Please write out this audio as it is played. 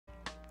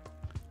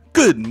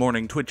Good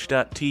morning,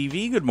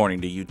 Twitch.tv. Good morning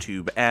to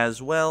YouTube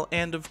as well.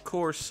 And of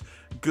course,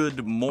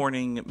 good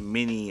morning,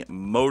 Mini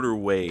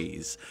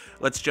Motorways.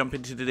 Let's jump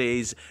into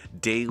today's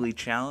daily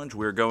challenge.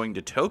 We're going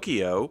to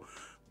Tokyo,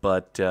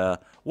 but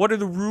what are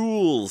the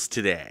rules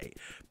today?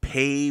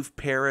 Pave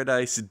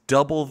paradise,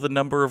 double the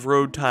number of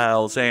road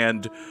tiles,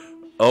 and,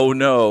 oh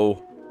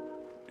no,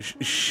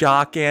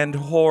 shock and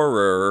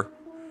horror,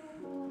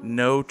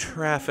 no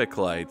traffic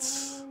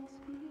lights.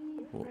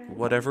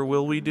 Whatever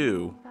will we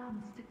do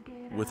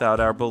without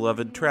our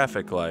beloved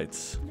traffic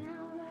lights?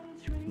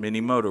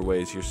 Mini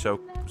Motorways, you're so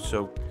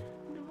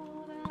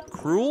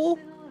cruel?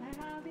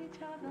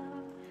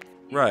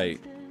 Right.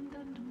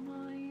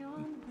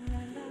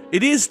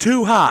 It is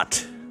too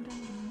hot.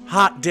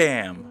 Hot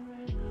damn.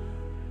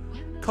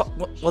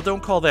 Well,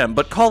 don't call them,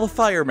 but call the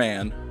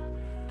fireman.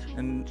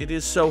 And it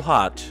is so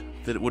hot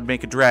that it would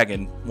make a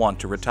dragon want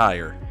to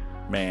retire,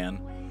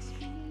 man.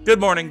 Good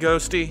morning,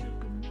 Ghosty.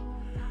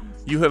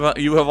 You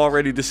have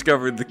already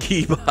discovered the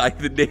key behind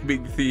the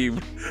naming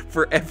theme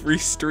for every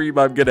stream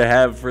I'm gonna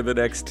have for the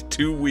next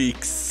 2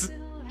 weeks.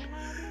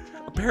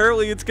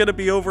 Apparently it's gonna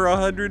be over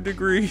 100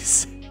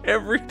 degrees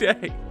every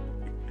day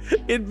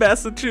in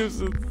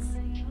Massachusetts.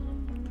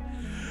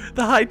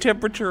 The high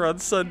temperature on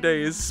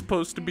Sunday is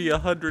supposed to be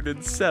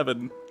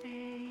 107.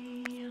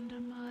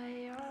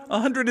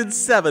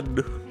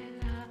 107.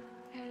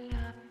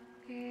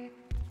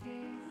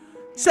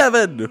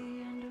 7.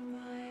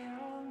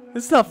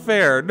 It's not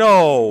fair.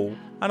 No,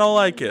 I don't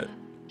like it.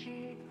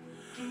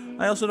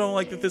 I also don't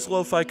like that this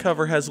lo-fi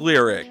cover has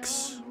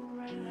lyrics.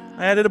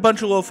 I added a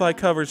bunch of lo-fi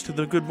covers to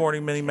the Good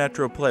Morning Mini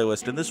Metro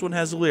playlist, and this one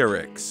has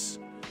lyrics.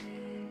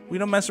 We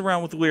don't mess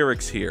around with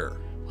lyrics here.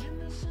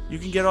 You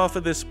can get off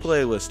of this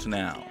playlist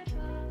now.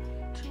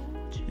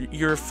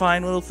 You're a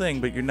fine little thing,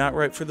 but you're not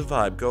right for the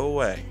vibe. Go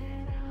away.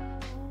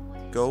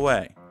 Go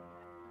away.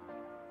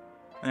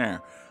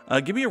 There.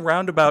 Give me a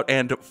roundabout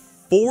and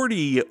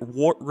 40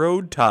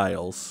 road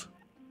tiles.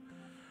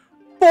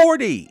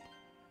 40!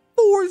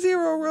 40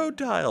 road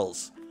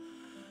tiles.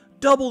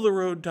 Double the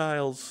road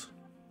tiles.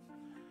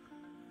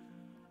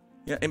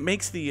 Yeah, it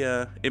makes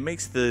the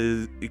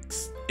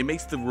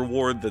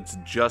reward that's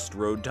just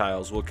road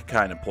tiles look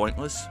kind of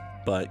pointless,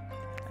 but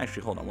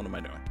actually, hold on, what am I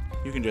doing?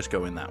 You can just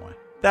go in that way.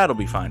 That'll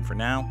be fine for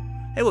now.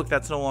 Hey, look,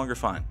 that's no longer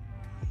fine.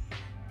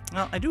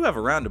 Well, I do have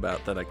a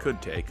roundabout that I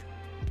could take.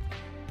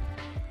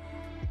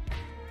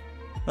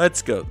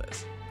 Let's go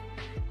this.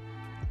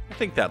 I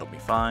think that'll be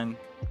fine.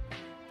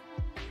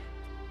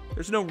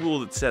 There's no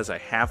rule that says I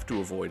have to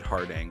avoid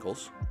hard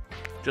angles.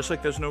 Just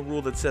like there's no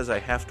rule that says I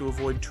have to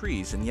avoid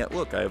trees, and yet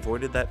look, I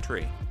avoided that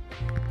tree.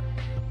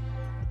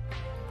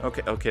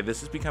 Okay,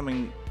 this is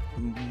becoming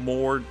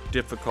more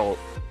difficult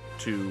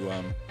to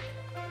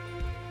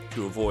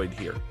avoid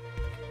here.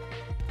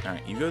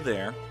 Alright, you go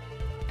there,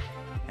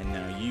 and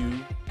now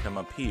you come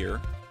up here,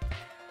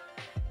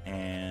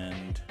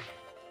 and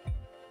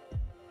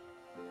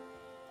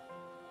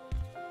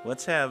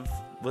let's have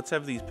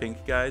these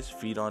pink guys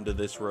feed onto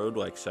this road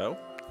like so,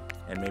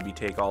 and maybe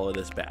take all of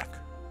this back.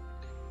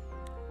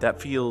 That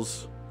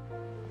feels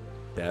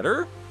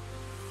better?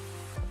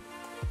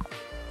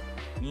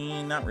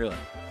 Not really.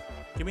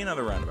 Give me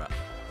another roundabout.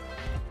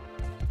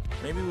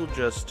 Maybe we'll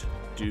just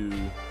do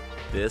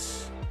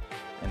this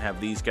and have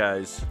these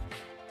guys.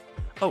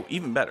 Oh,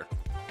 even better.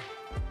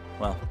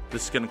 Well,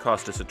 this is going to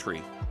cost us a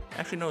tree.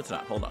 Actually, no, it's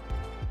not. Hold on.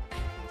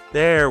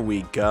 There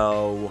we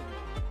go.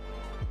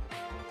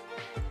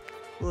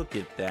 Look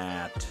at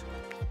that.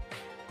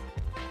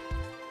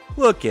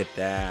 Look at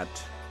that.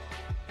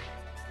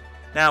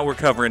 Now we're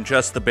covering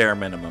just the bare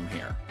minimum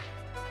here.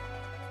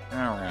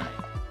 Alright.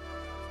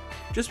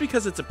 Just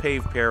because it's a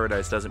paved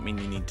paradise doesn't mean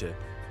you need to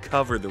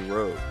cover the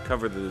road.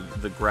 Cover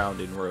the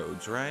ground in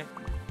roads, right?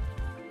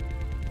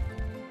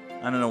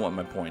 I don't know what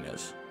my point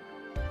is.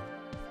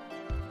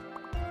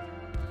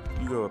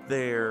 You go up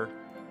there.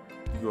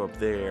 You go up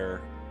there.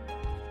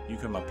 You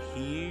come up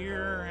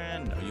here.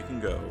 And no, you can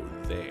go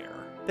there.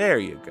 There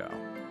you go.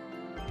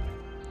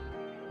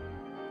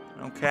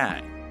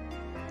 Okay.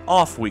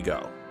 Off we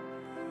go.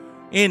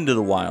 Into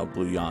the wild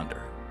blue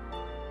yonder.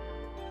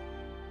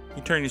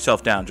 You turn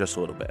yourself down just a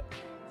little bit.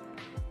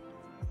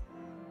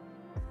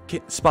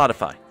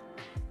 Spotify.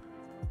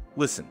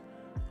 Listen.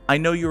 I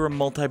know you're a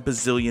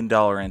multi-bazillion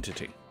dollar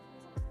entity.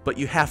 But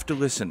you have to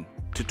listen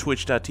to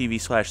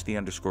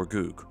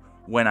twitch.tv/the_goog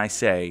when I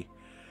say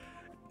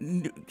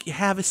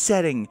have a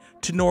setting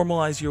to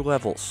normalize your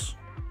levels.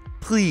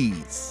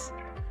 Please.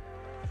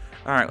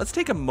 Alright, let's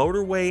take a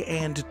motorway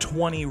and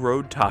 20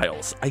 road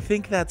tiles. I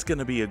think that's going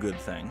to be a good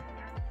thing.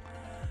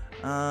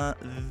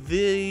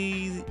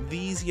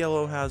 These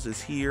yellow houses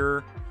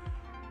here.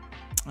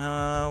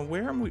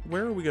 Where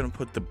are we going to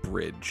put the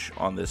bridge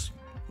on this?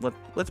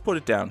 Let's put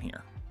it down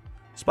here.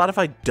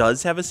 Spotify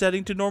does have a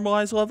setting to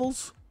normalize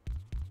levels?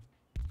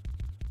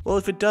 Well,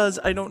 if it does,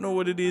 I don't know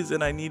what it is,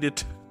 and I need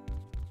it.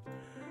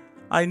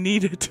 I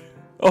need it.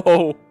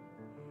 Oh.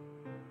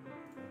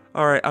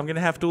 Alright, I'm going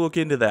to have to look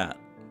into that.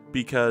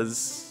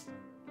 Because,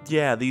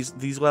 yeah,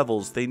 these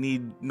levels, they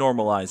need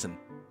normalizing.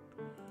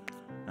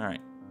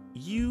 Alright.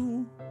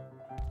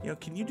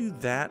 can you do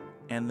that?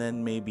 And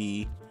then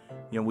maybe,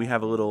 we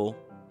have a little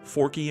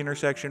forky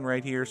intersection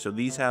right here, so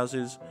these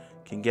houses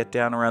can get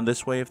down around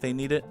this way if they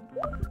need it.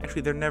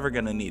 Actually, they're never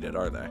going to need it,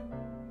 are they?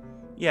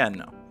 Yeah,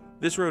 no.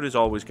 This road is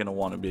always going to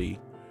want to be...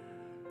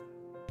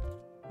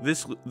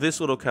 This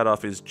little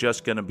cutoff is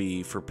just going to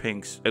be for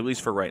pinks, at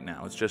least for right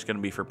now. It's just going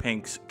to be for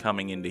pinks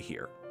coming into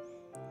here.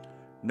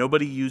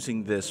 Nobody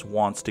using this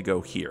wants to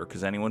go here,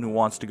 because anyone who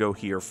wants to go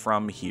here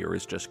from here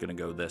is just going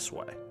to go this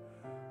way.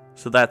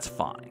 So that's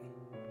fine.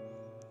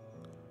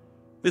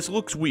 This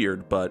looks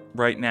weird, but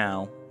right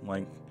now,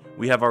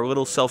 we have our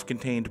little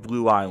self-contained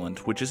blue island,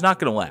 which is not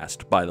going to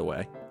last, by the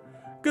way.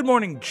 Good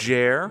morning,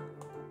 Jer.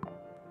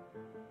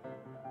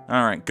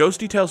 Alright,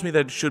 Ghosty tells me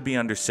that it should be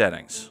under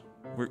settings.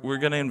 We're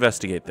going to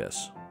investigate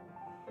this.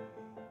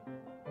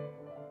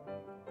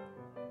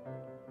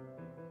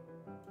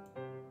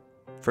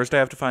 First I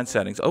have to find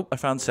settings. Oh, I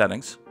found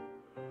settings.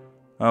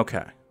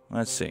 Okay,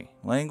 let's see.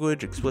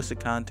 Language, explicit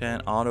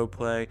content,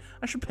 autoplay.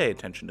 I should pay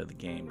attention to the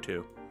game,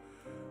 too.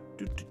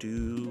 We'll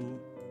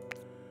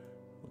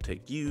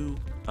take you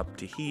up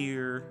to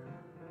here.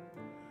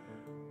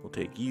 We'll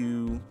take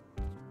you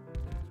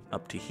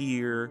up to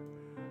here.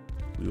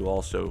 We will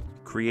also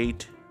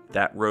create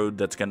that road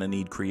that's going to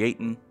need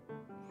creating.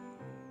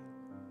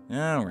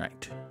 All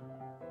right.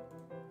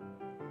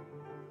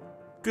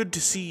 Good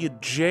to see you,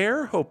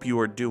 Jer. Hope you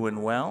are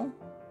doing well.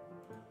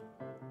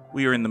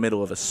 We are in the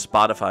middle of a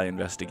Spotify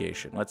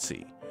investigation. Let's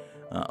see.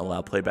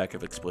 Allow playback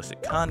of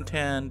explicit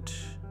content.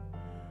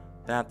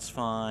 That's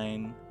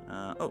fine.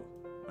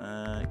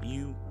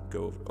 You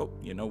go over. Oh,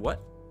 you know what?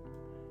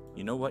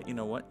 You know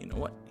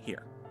what?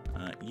 Here.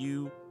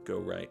 You go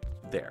right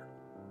there.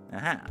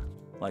 Aha.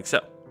 Like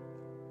so.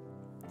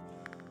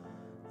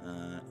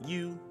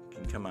 You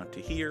can come out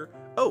to here.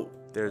 Oh,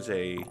 there's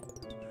a...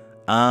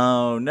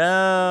 Oh,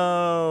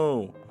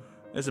 no!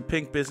 There's a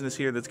pink business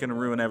here that's going to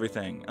ruin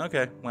everything.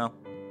 Okay, well.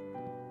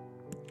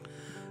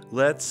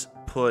 Let's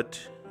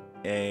put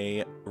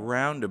a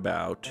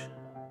roundabout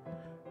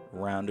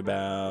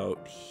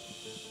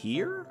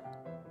here?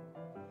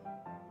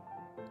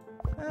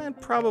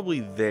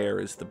 Probably there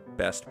is the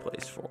best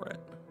place for it.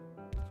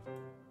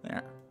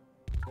 There.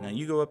 Now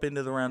you go up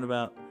into the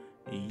roundabout.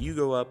 You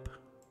go up.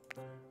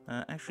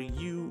 Actually,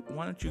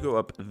 why don't you go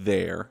up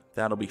there?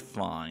 That'll be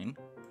fine.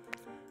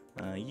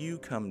 You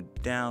come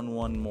down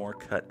one more,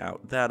 cut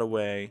out that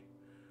away.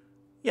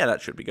 Yeah,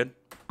 that should be good.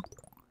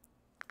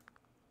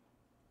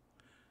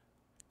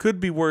 Could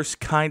be worse,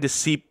 kind of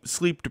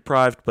sleep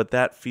deprived, but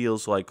that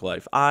feels like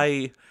life.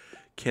 I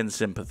can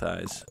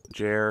sympathize,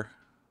 Jer.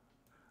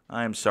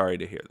 I am sorry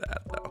to hear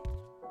that, though.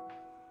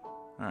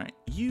 Alright,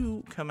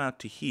 you come out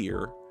to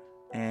here,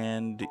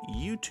 and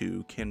you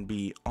two can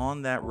be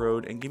on that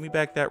road, and give me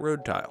back that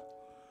road tile.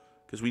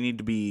 Because we need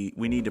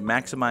to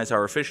maximize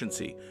our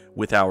efficiency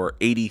with our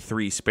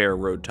 83 spare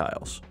road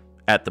tiles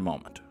at the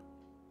moment.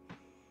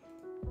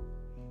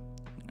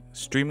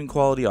 Streaming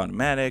quality,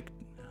 automatic,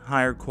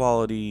 higher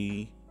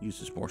quality,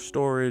 uses more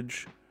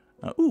storage.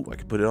 Ooh, I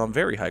can put it on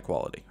very high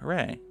quality.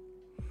 Hooray.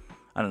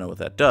 I don't know what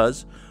that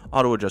does.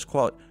 Auto adjust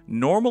quality.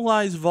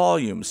 Normalize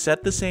volume.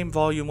 Set the same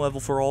volume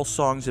level for all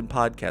songs and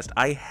podcast.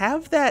 I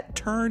have that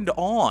turned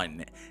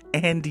on.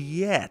 And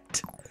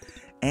yet,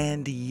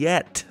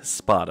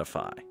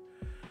 Spotify.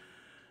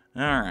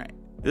 Alright.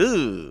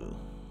 Ooh.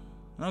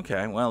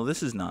 Okay, well,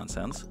 this is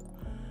nonsense.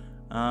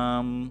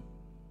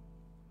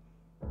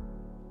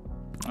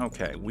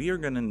 Okay, we are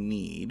going to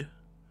need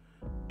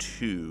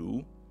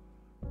to...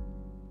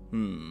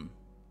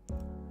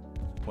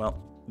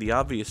 Well, the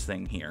obvious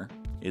thing here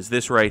is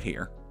this right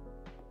here.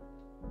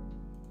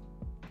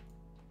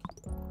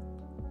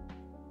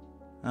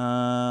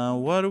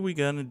 What are we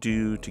going to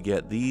do to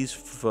get these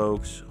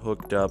folks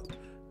hooked up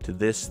to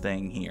this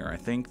thing here? I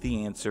think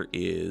the answer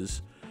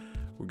is...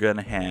 We're going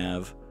to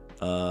have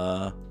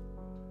a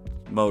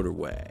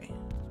motorway.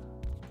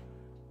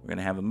 We're going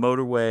to have a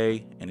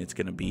motorway, and it's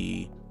going to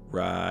be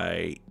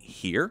right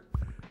here,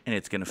 and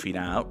it's going to feed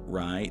out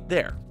right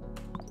there.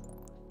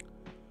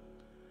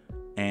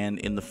 And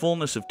in the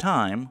fullness of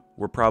time,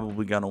 we're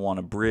probably going to want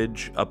a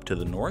bridge up to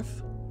the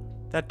north.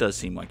 That does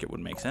seem like it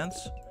would make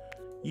sense.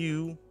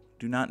 You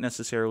do not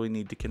necessarily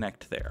need to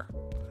connect there.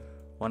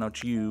 Why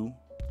don't you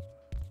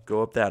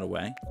go up that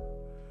way,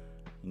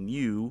 and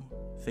you...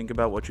 think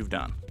about what you've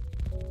done.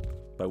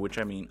 By which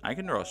I mean, I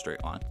can draw a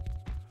straight line.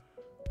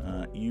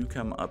 You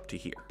come up to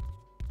here.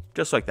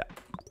 Just like that.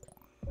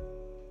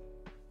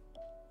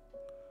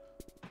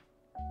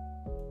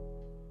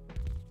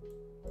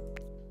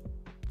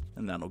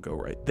 And that'll go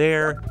right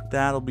there.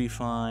 That'll be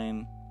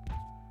fine.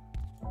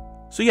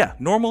 So yeah,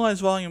 normalize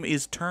volume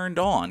is turned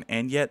on,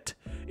 and yet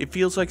it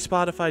feels like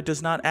Spotify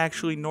does not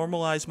actually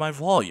normalize my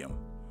volume.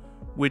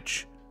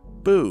 Which,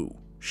 boo,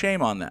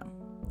 shame on them.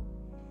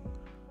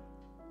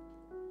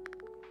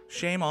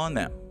 Shame on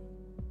them.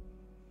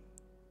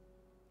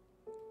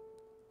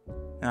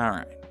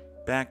 Alright,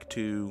 back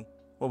to...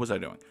 What was I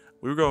doing?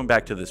 We were going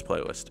back to this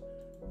playlist.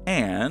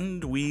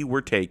 And we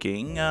were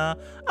taking...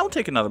 I'll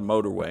take another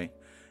motorway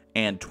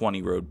and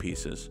 20 road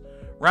pieces.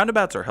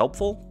 Roundabouts are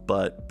helpful,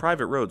 but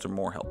private roads are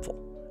more helpful.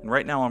 And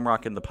right now I'm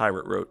rocking the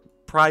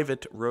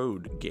private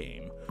road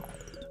game.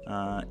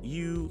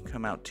 You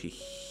come out to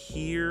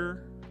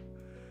here.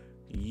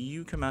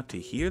 You come out to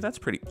here. That's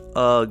pretty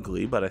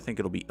ugly, but I think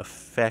it'll be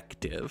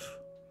effective.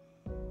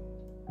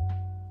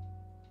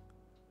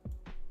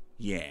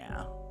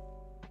 Yeah.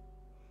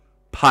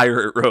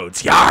 Pirate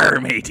roads.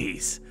 Yar,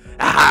 mateys.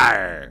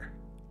 Arr.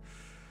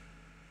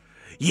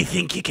 You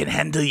think you can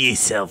handle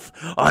yourself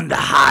on the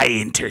high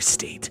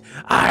interstate.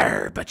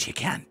 Arr, but you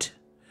can't.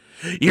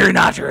 You're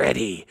not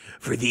ready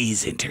for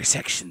these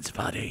intersections,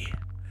 buddy.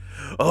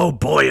 Oh,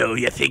 boyo,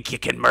 you think you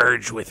can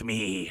merge with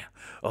me.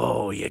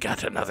 Oh, you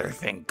got another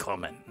thing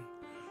coming.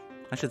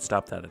 I should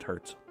stop that. It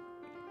hurts.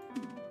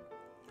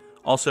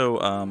 Also,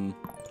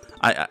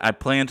 I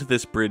planned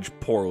this bridge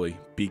poorly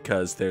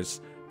because there's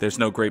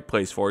no great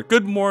place for it.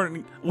 Good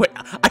morning. Wait,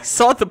 I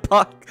saw the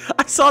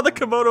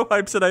Komodo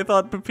hypes and I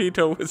thought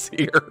Pepito was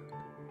here.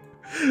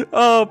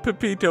 Oh,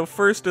 Pepito,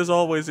 first as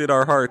always in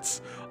our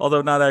hearts,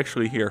 although not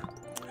actually here.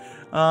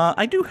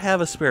 I do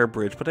have a spare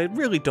bridge, but I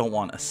really don't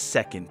want a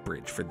second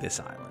bridge for this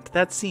island.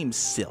 That seems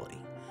silly.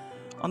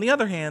 On the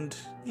other hand,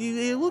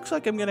 it looks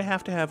like I'm going to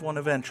have one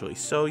eventually,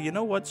 so you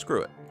know what?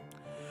 Screw it.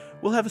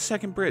 We'll have a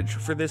second bridge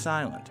for this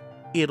island.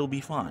 It'll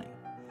be fine.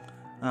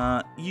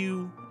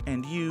 You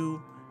and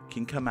you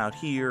can come out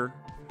here,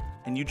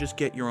 and you just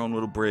get your own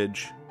little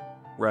bridge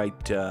right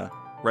to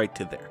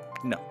there.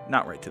 No,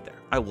 not right to there.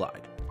 I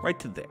lied. Right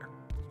to there.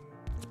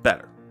 It's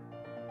better.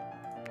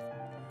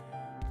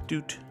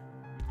 Doot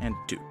and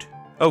doot.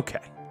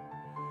 Okay.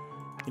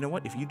 You know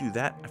what? If you do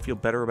that, I feel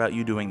better about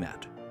you doing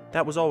that.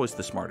 That was always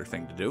the smarter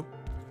thing to do.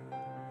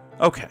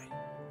 Okay.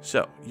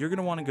 So, you're going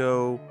to want to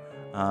go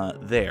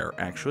there,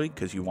 actually,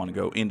 because you want to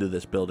go into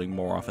this building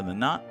more often than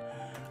not.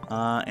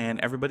 And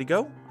everybody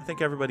go? I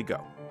think everybody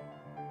go.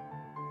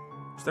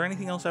 Is there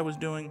anything else I was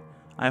doing?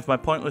 I have my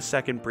pointless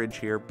second bridge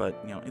here, but,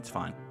 you know, it's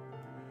fine.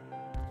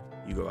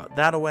 You go out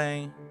that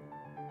way.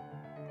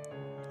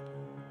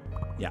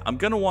 Yeah, I'm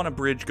going to want a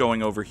bridge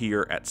going over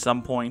here at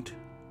some point.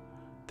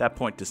 That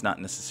point does not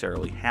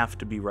necessarily have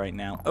to be right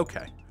now.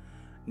 Okay.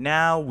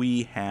 Now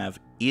we have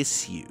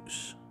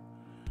issues.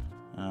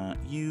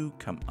 You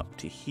come up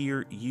to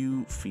here.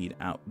 You feed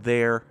out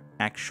there,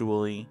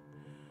 actually.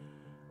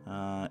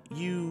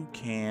 You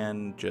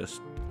can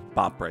just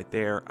bop right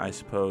there, I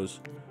suppose.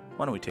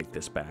 Why don't we take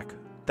this back?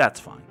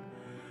 That's fine.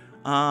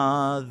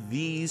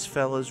 These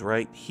fellas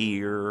right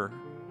here.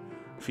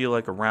 I feel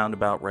like a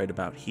roundabout right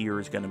about here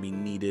is going to be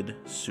needed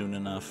soon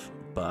enough,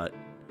 but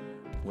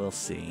we'll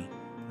see.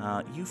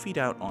 You feed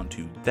out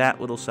onto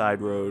that little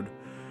side road.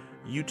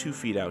 You 2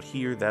 feet out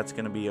here. That's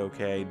going to be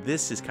okay.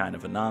 This is kind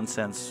of a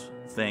nonsense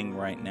thing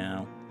right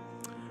now.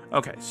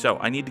 Okay, so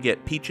I need to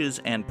get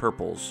peaches and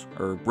purples,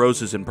 or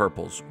roses and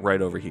purples,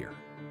 right over here.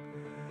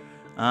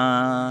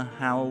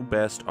 How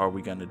best are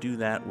we going to do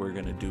that? We're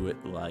going to do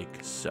it like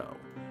so.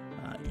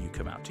 You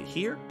come out to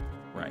here,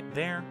 right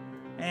there,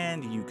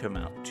 and you come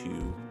out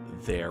to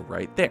there,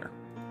 right there.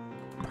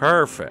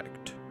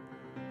 Perfect.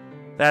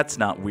 That's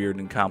not weird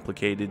and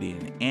complicated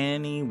in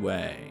any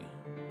way.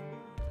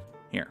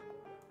 Here,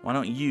 why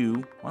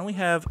don't we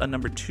have a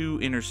number 2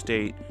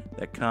 interstate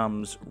that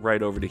comes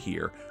right over to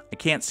here. I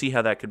can't see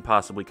how that could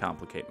possibly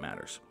complicate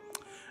matters.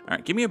 All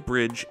right, give me a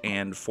bridge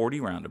and 40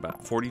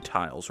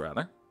 tiles,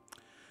 rather.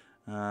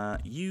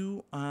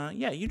 You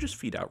just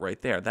feed out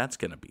right there. That's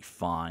going to be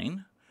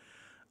fine.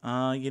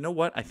 You know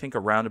what? I think a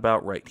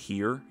roundabout right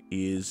here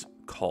is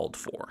called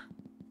for.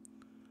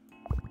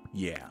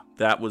 Yeah,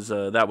 that was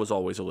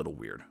always a little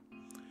weird.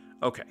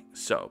 Okay,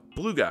 so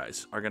blue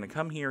guys are going to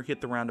come here,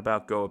 hit the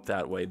roundabout, go up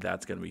that way.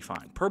 That's going to be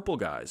fine. Purple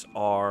guys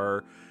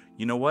are,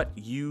 you know what?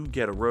 You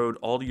get a road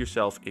all to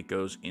yourself. It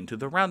goes into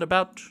the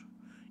roundabout,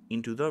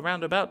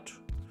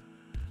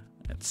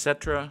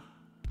 etc.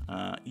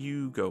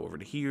 You go over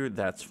to here.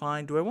 That's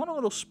fine. Do I want a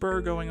little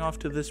spur going off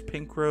to this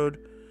pink road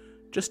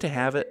just to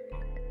have it?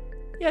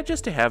 Yeah,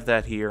 just to have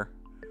that here.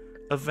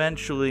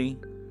 Eventually,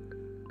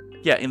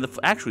 yeah, in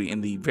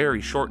the very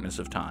shortness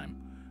of time,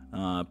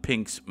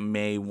 pinks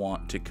may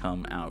want to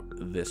come out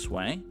this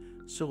way.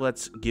 So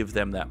let's give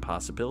them that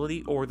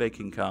possibility, or they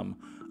can come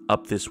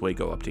up this way,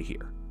 go up to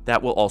here.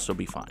 That will also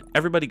be fine.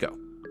 Everybody go.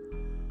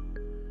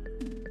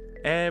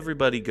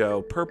 Everybody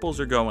go.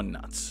 Purples are going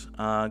nuts.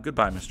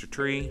 Goodbye, Mr.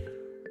 Tree.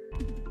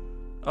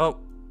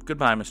 Oh,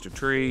 goodbye, Mr.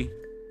 Tree.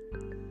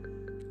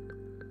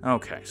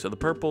 Okay, so the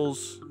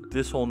purples,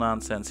 this whole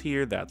nonsense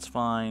here, that's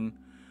fine.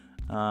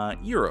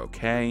 You're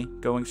okay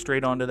going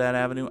straight onto that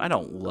avenue. I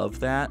don't love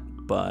that,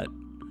 but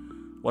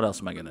what else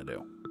am I going to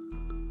do?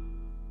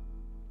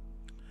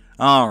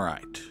 All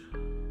right.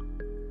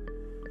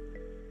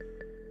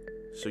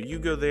 So you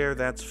go there,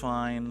 that's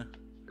fine.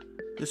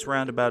 This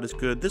roundabout is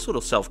good. This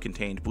little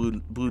self-contained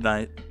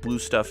blue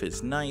stuff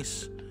is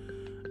nice.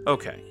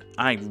 Okay,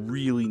 I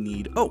really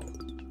need... Oh,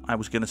 I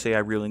was going to say I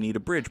really need a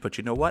bridge, but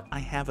you know what? I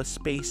have a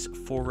space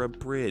for a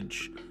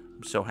bridge.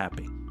 I'm so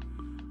happy.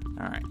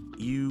 All right,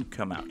 you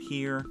come out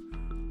here.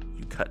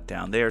 You cut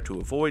down there to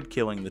avoid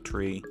killing the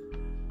tree.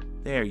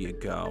 There you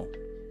go.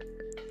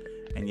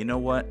 And you know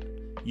what?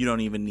 You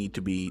don't even need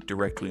to be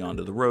directly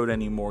onto the road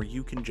anymore.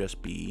 You can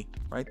just be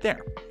right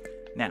there.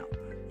 Now,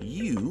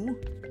 you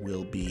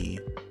will be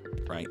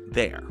right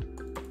there.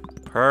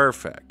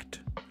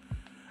 Perfect.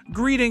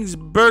 Greetings,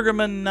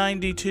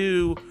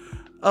 Burgerman92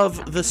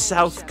 of the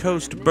South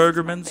Coast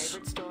Burgermans.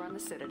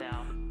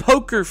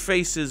 Poker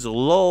Faces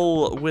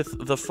lol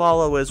with the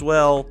follow as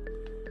well.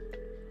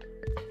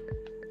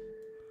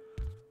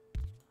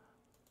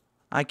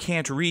 I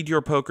can't read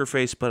your poker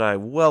face, but I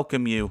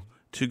welcome you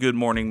to Good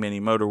Morning Mini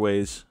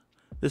Motorways.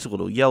 This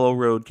little yellow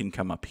road can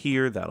come up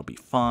here. That'll be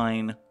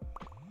fine.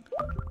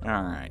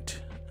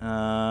 Alright.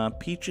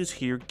 Peach is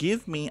here.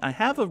 Give me... I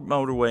have a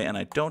motorway and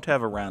I don't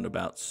have a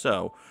roundabout,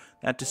 so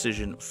that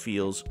decision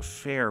feels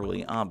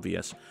fairly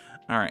obvious.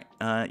 Alright.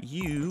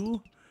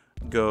 You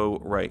go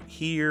right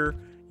here.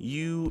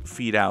 You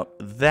feed out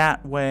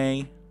that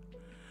way.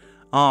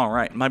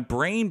 Alright, my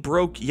brain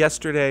broke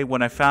yesterday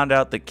when I found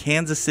out that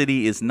Kansas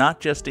City is not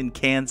just in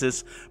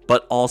Kansas,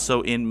 but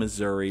also in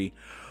Missouri.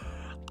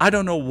 I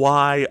don't know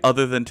why,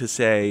 other than to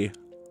say,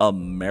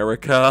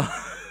 America.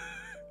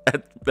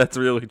 That's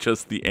really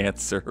just the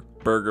answer,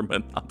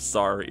 Burgerman. I'm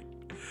sorry.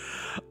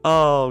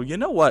 Oh, you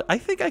know what? I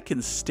think I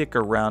can stick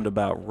a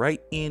roundabout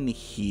right in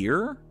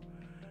here.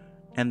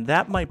 And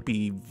that might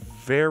be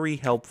very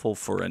helpful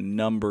for a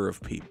number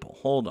of people.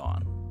 Hold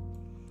on.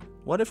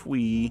 What if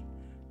we...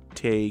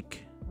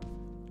 take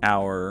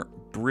our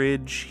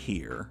bridge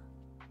here.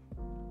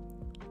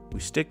 We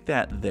stick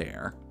that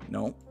there.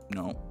 No.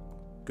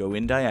 Go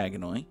in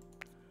diagonally.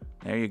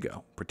 There you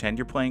go. Pretend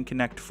you're playing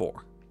Connect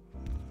 4.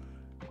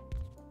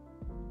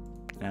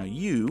 Now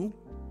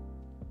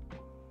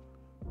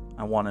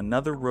I want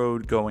another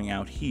road going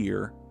out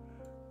here.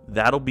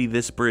 That'll be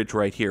this bridge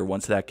right here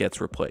once that gets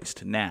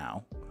replaced.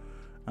 Now,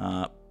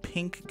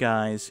 pink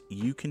guys,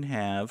 you can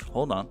have...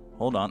 Hold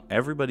on.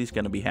 Everybody's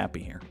going to be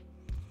happy here.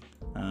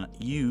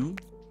 You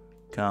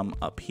come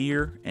up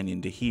here and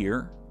into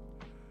here,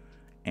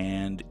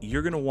 and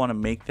you're going to want to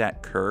make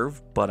that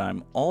curve, but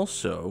I'm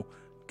also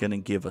going to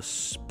give a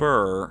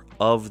spur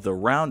of the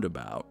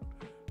roundabout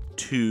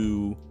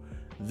to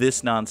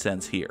this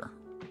nonsense here.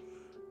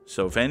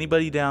 So if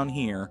anybody down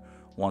here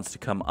wants to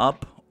come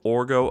up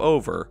or go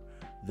over,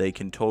 they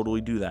can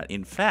totally do that.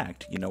 In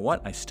fact, you know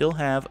what? I still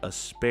have a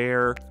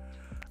spare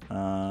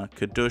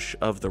kadush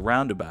of the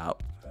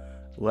roundabout.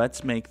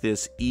 Let's make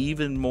this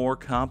even more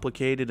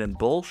complicated and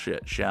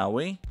bullshit, shall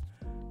we?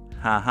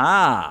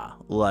 Haha,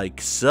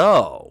 like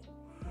so.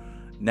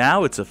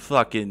 Now it's a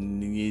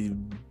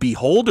fucking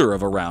beholder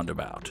of a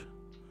roundabout.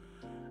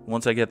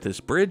 Once I get this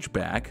bridge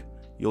back,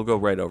 you'll go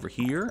right over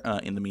here.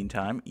 In the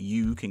meantime,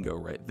 you can go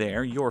right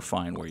there. You're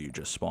fine where you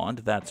just spawned.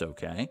 That's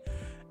okay.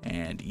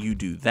 And you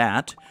do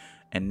that.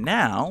 And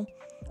now...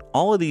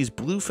 all of these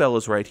blue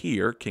fellas right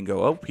here can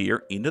go up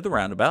here into the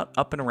roundabout,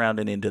 up and around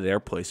and into their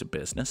place of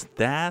business.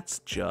 That's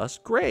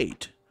just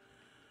great.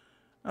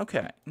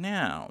 Okay,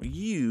 now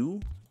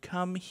you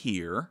come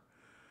here.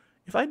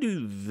 If I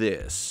do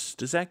this,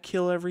 does that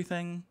kill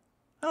everything?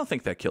 I don't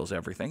think that kills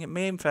everything. It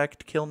may, in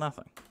fact, kill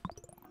nothing.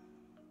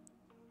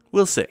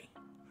 We'll see.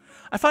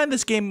 I find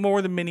this game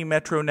more than Mini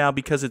Metro now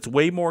because it's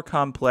way more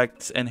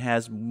complex and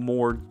has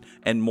more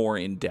and more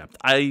in-depth.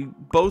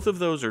 Both of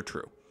those are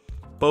true.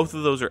 Both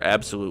of those are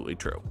absolutely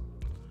true.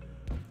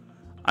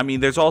 I mean,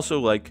 there's also,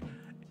 like,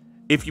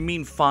 if you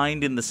mean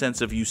find in the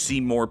sense of you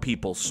see more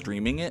people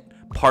streaming it,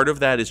 part of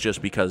that is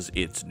just because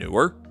it's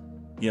newer.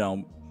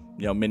 You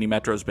know, Mini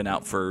Metro's been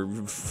out for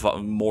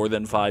more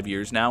than 5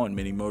 years now, and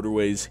Mini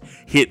Motorways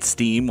hit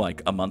Steam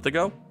like a month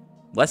ago.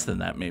 Less than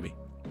that, maybe.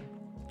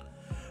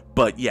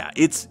 But yeah,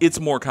 it's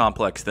more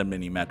complex than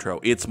Mini Metro.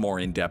 It's more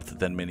in-depth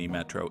than Mini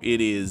Metro. It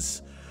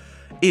is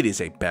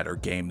a better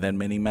game than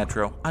Mini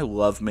Metro. I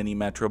love Mini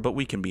Metro, but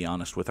we can be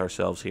honest with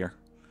ourselves here.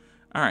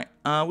 Alright,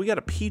 we got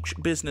a Peach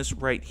business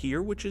right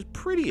here, which is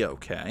pretty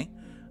okay.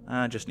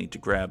 I just need to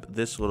grab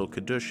this little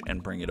kadush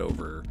and bring it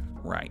over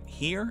right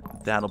here.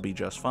 That'll be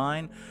just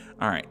fine.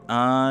 Alright,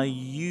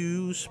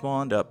 you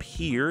spawned up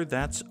here.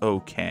 That's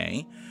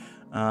okay.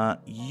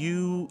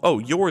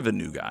 Oh, you're the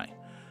new guy.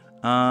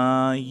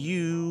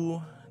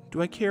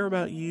 Do I care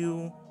about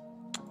you?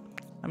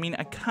 I mean,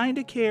 I kind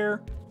of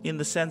care in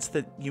the sense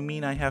that you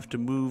mean I have to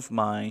move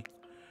my,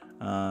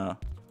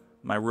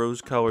 my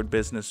rose-colored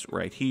business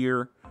right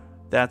here.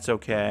 That's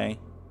okay.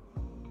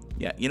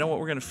 Yeah, you know what?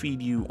 We're going to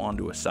feed you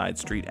onto a side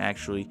street,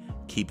 actually.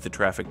 Keep the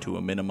traffic to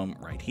a minimum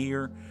right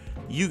here.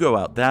 You go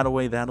out that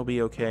way. That'll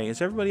be okay.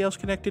 Is everybody else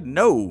connected?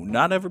 No,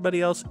 not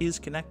everybody else is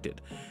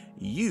connected.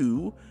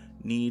 You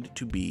need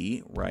to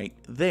be right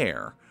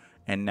there.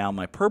 And now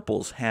my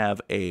purples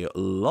have a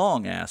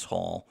long-ass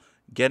haul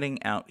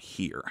getting out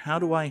here. How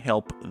do I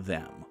help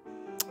them?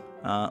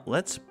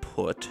 Let's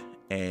put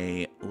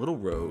a little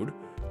road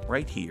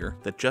right here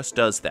that just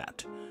does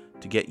that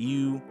to get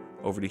you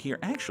over to here.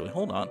 Actually,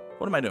 hold on.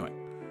 What am I doing?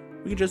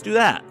 We can just do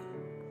that.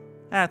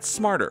 That's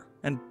smarter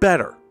and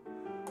better.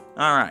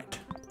 All right.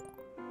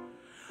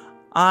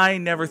 I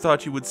never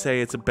thought you would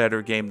say it's a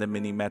better game than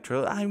Mini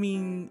Metro. I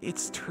mean,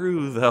 it's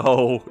true,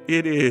 though.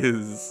 It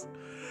is.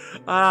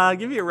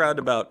 Give me a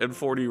roundabout and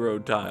 40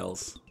 road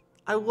tiles.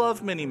 I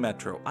love Mini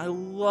Metro. I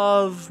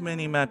love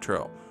Mini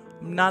Metro.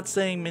 I'm not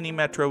saying Mini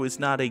Metro is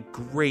not a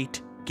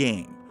great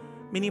game.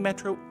 Mini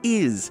Metro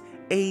is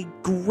a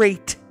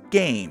great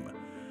game.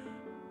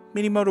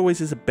 Mini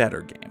Motorways is a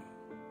better game.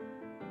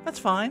 That's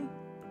fine.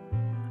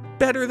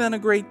 Better than a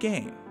great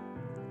game.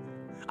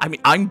 I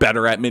mean, I'm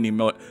better at Mini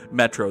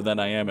Metro than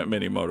I am at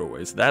Mini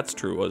Motorways. That's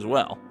true as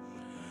well.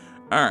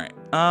 Alright,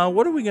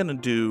 what are we going to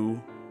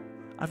do?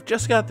 I've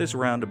just got this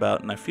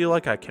roundabout, and I feel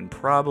like I can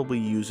probably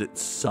use it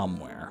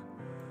somewhere.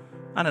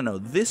 I don't know,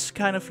 this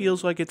kind of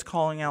feels like it's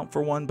calling out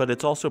for one, but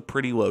it's also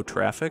pretty low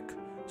traffic.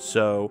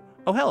 So,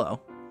 oh,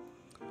 hello.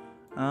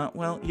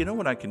 Well, you know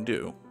what I can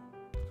do?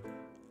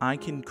 I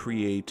can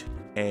create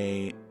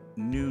a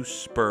new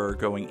spur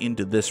going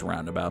into this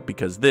roundabout,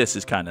 because this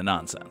is kind of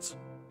nonsense.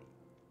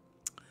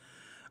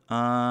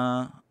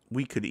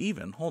 We could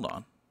even, hold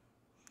on,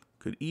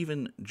 could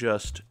even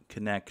just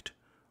connect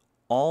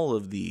all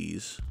of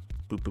these,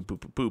 boop, boop, boop,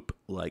 boop, boop,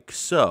 like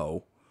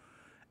so,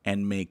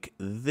 and make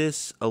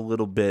this a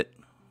little bit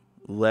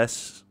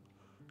less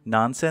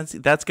nonsense.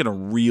 That's going to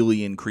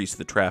really increase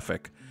the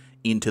traffic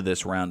into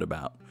this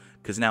roundabout.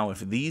 Because now if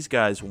these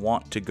guys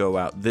want to go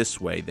out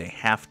this way, they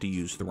have to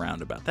use the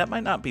roundabout. That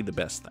might not be the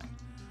best thing.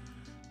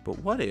 But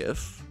what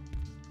if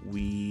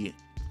we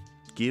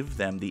give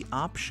them the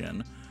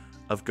option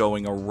of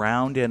going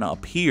around and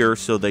up here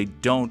so they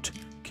don't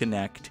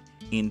connect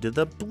into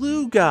the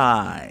blue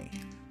guy?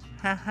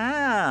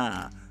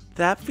 Haha.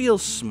 That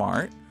feels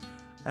smart.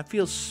 That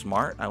feels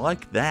smart. I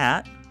like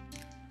that.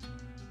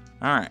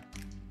 Alright.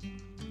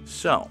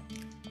 So,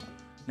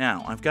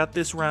 now I've got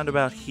this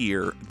roundabout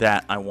here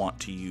that I want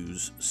to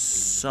use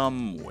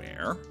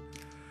somewhere.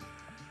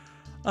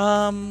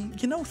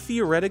 You know,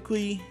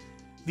 theoretically,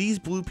 these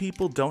blue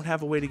people don't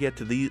have a way to get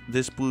to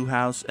this blue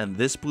house, and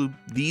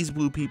these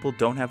blue people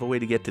don't have a way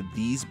to get to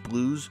these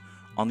blues.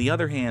 On the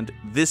other hand,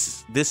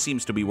 this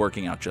seems to be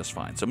working out just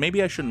fine. So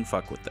maybe I shouldn't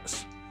fuck with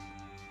this.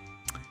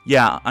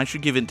 Yeah, I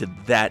should give in to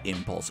that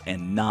impulse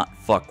and not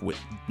fuck with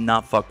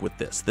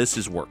this. This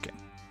is working.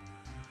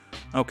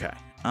 Okay.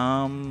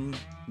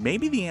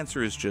 Maybe the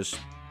answer is just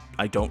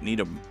I don't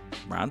need a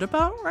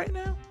roundabout right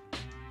now.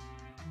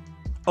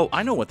 Oh,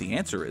 I know what the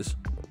answer is.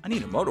 I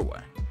need a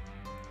motorway.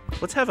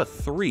 Let's have a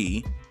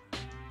 3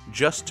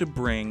 just to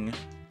bring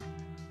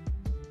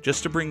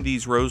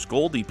these Rose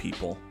Goldie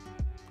people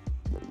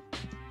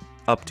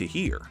up to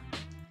here.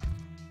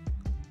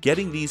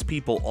 Getting these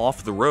people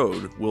off the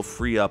road will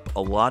free up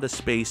a lot of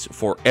space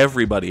for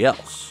everybody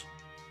else.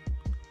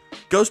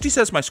 Ghosty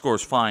says my score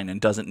is fine and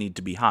doesn't need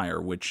to be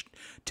higher, which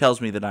tells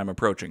me that I'm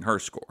approaching her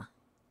score.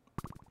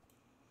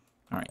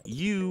 Alright,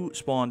 you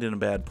spawned in a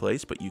bad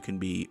place, but you can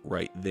be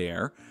right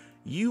there.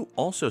 You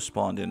also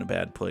spawned in a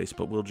bad place,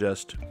 but we'll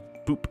just,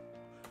 boop,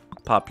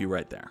 pop you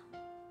right there.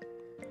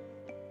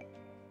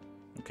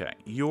 Okay,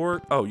 you're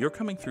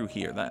coming through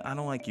here. I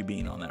don't like you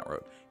being on that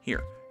road.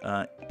 Here,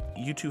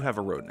 you two have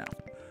a road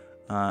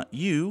now.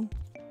 You,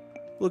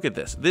 look at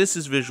this. This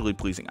is visually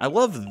pleasing. I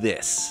love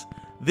this.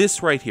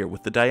 This right here,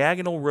 with the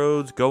diagonal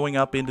roads going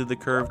up into the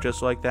curve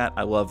just like that.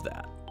 I love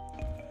that.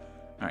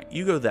 Alright,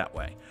 you go that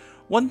way.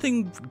 One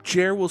thing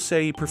Jer will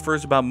say he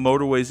prefers about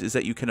motorways is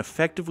that you can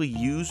effectively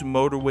use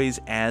motorways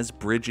as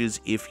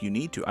bridges if you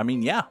need to. I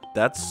mean, yeah,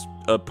 that's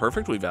a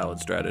perfectly valid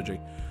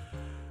strategy.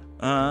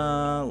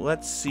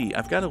 Let's see.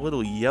 I've got a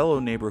little yellow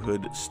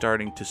neighborhood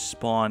starting to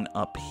spawn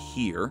up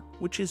here,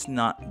 which is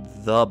not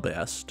the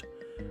best.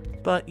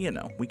 But, you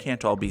know, we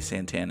can't all be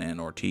Santana and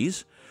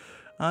Ortiz.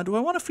 Do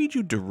I want to feed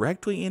you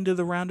directly into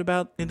the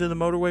roundabout, into the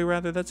motorway,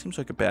 rather? That seems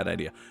like a bad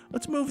idea.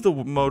 Let's move the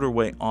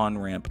motorway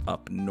on-ramp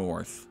up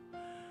north.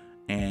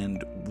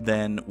 And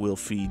then we'll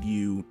feed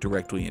you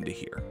directly into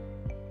here.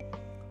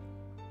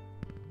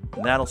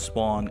 That'll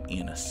spawn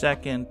in a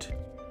second.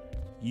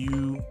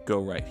 You go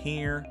right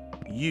here.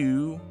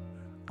 You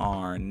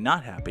are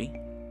not happy.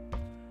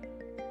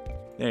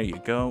 There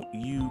you go.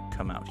 You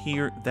come out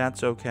here.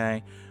 That's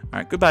okay. All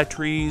right, goodbye,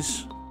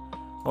 trees.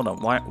 Hold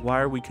on.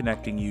 Why are we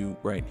connecting you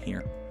right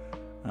here?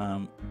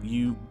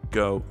 You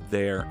go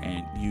there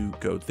and you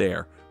go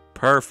there.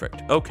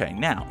 Perfect. Okay,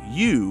 now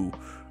you,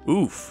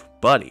 oof,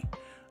 buddy.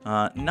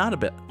 Not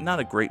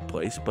a great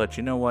place, but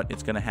you know what?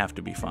 It's gonna have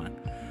to be fine.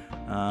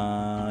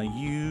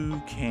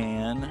 You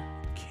can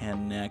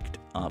connect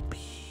up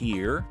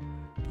here.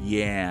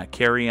 Yeah,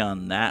 carry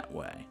on that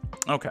way.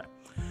 Okay.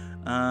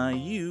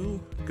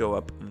 You go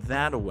up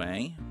that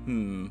way.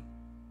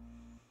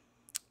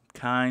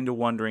 Kind of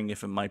wondering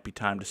if it might be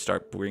time to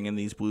start bringing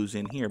these blues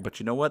in here. But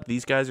you know what?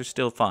 These guys are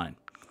still fine.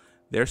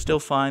 They're still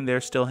fine. They're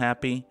still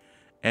happy.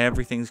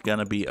 Everything's going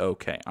to be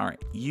okay. All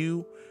right.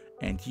 You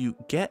and you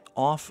get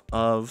off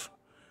of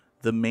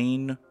the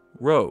main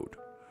road.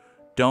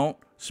 Don't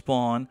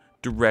spawn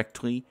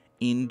directly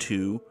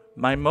into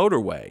my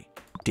motorway.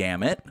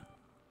 Damn it.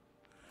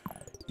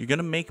 You're going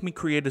to make me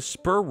create a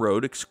spur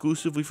road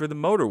exclusively for the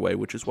motorway,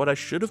 which is what I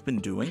should have been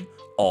doing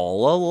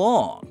all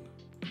along.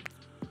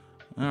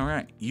 All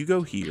right, you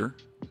go here.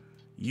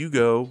 You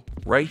go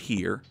right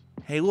here.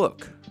 Hey,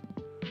 look.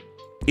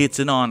 It's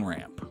an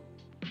on-ramp.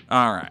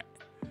 All right.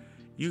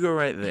 You go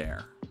right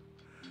there.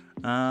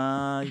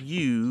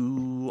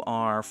 You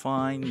are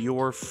fine.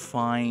 You're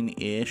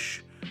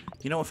fine-ish.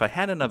 You know, if I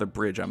had another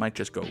bridge, I might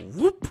just go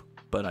whoop,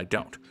 but I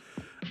don't.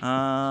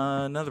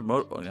 I have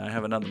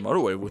another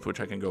motorway with which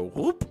I can go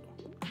whoop.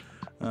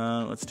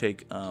 Let's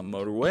take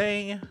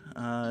motorway.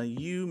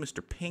 You,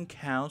 Mr. Pink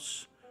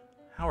House.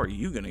 How are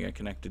you going to get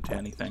connected to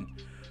anything?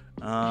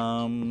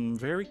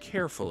 Very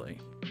carefully.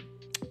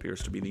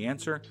 Appears to be the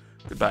answer.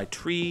 Goodbye,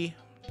 tree.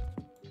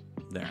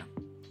 There.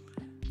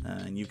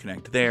 And you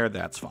connect there.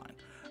 That's fine.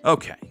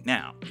 Okay,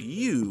 now,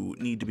 you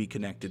need to be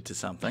connected to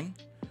something.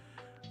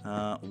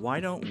 Why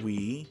don't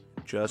we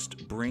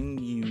just bring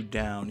you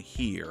down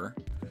here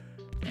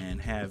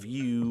and have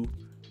you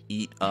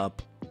eat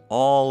up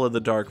all of the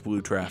dark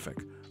blue traffic.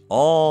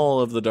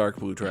 All of the dark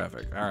blue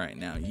traffic. All right,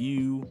 now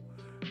you're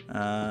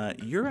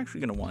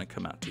actually going to want to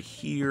come out to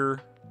here.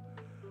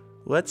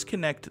 Let's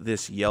connect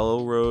this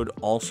yellow road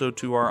also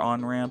to our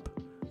on-ramp.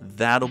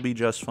 That'll be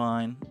just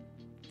fine.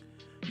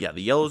 Yeah,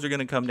 the yellows are going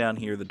to come down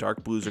here. The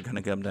dark blues are going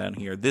to come down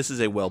here. This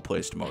is a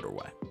well-placed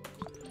motorway.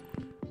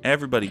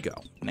 Everybody go.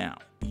 Now,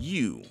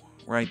 you,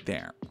 right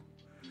there.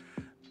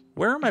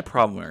 Where are my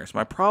problem areas?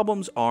 My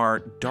problems are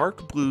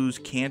dark blues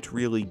can't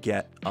really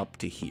get up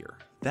to here.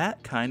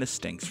 That kind of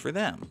stinks for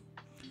them.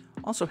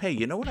 Also, hey,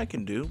 you know what I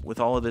can do with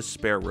all of this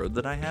spare road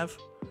that I have?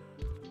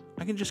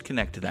 I can just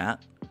connect to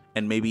that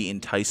and maybe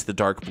entice the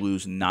dark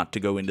blues not to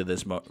go into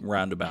this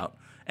roundabout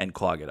and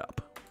clog it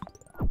up.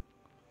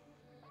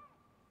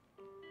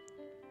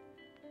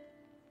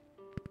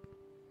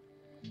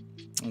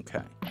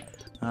 Okay.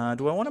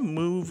 Do I want to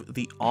move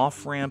the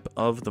off-ramp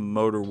of the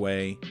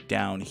motorway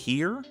down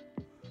here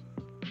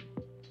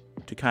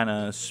to kind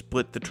of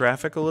split the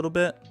traffic a little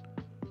bit?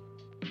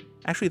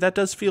 Actually, that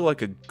does feel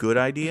like a good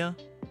idea.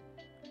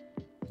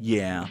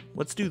 Yeah,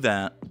 let's do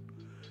that.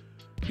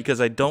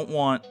 Because I don't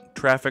want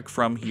traffic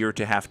from here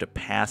to have to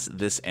pass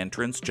this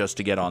entrance just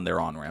to get on their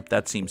on-ramp.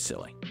 That seems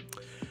silly.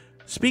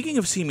 Speaking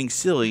of seeming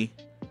silly,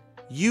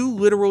 you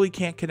literally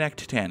can't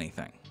connect to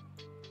anything.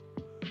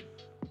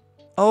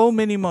 Oh,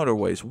 Mini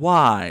Motorways,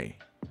 why?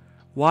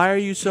 Why are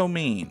you so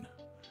mean?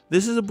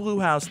 This is a blue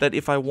house that,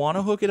 if I want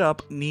to hook it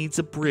up, needs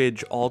a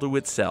bridge all to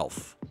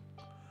itself.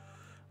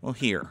 Well,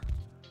 here.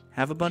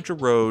 Have a bunch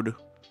of road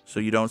so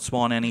you don't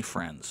spawn any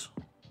friends.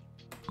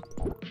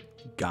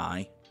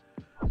 Guy.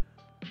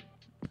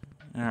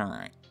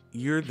 Alright.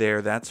 You're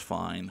there, that's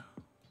fine.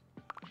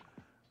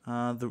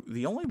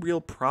 The only real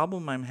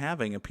problem I'm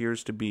having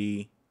appears to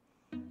be...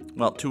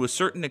 Well, to a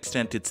certain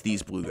extent, it's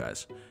these blue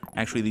guys.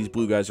 Actually, these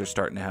blue guys are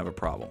starting to have a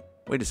problem.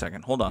 Wait a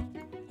second. Hold on.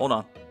 Hold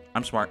on.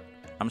 I'm smart.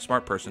 I'm a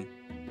smart person.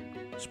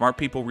 Smart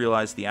people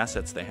realize the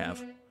assets they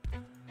have.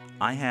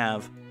 I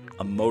have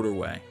a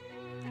motorway.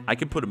 I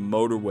can put a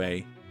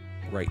motorway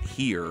right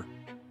here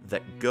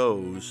that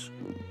goes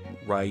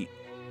right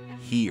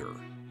here.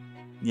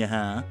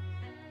 Yeah.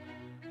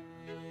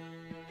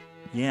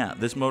 Yeah,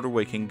 this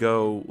motorway can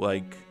go,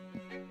 like,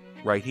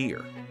 right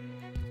here.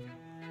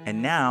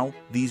 And now,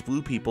 these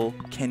blue people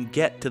can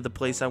get to the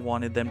place I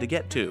wanted them to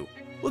get to.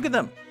 Look at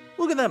them!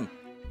 Look at them!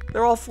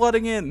 They're all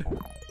flooding in!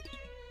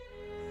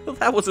 Well,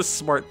 that was a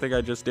smart thing I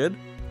just did.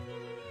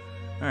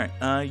 Alright,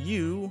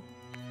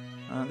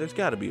 there's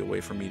gotta be a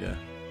way for me to...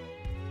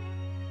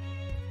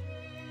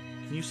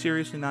 Can you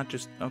seriously not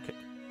just... Okay.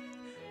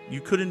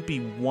 You couldn't be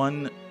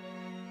one...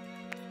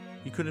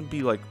 You couldn't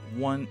be, like,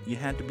 one... You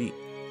had to be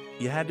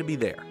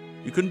there.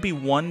 You couldn't be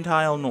one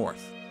tile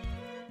north.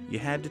 You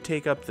had to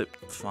take up the...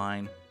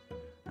 Fine.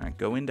 Alright,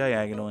 go in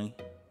diagonally.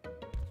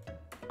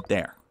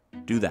 There.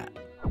 Do that.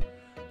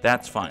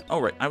 That's fine. Oh,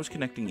 right. I was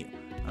connecting you.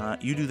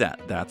 You do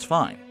that. That's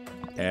fine.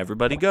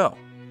 Everybody go.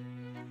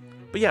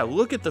 But yeah,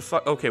 look at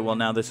the Okay, well,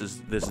 now this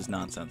is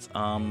nonsense.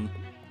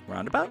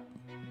 Roundabout?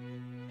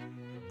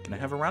 Can I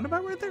have a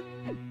roundabout right there?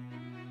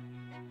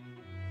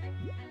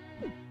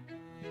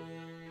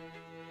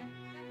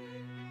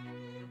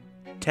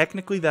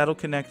 Technically, that'll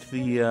connect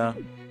the...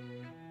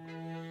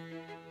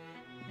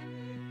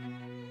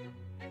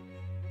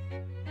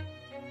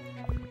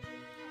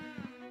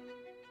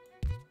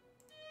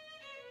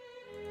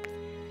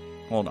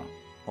 Hold on.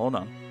 Hold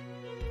on.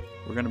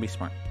 We're going to be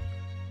smart.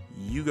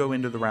 You go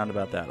into the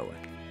roundabout that way.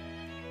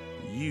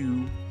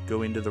 You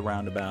go into the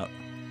roundabout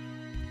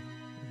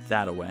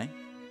that way.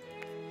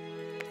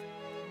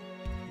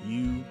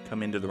 You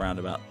come into the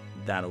roundabout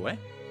that way.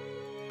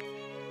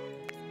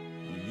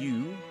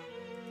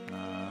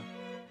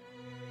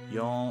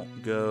 Y'all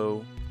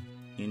go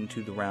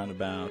into the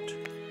roundabout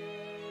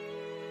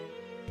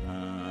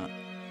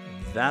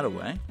that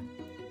way.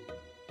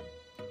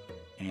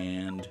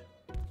 And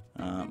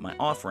my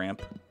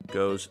off-ramp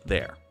goes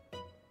there.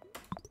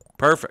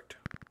 Perfect.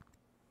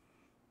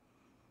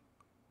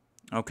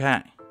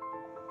 Okay.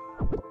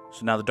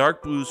 So now the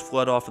dark blues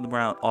flood off of the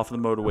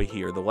motorway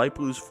here. The light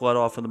blues flood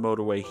off of the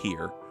motorway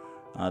here.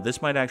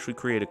 This might actually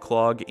create a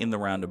clog in the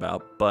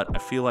roundabout, but I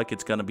feel like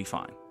it's going to be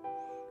fine.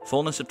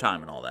 Fullness of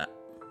time and all that.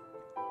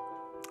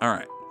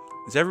 Alright.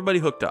 Is everybody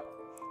hooked up?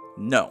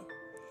 No.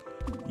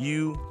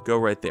 You go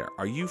right there.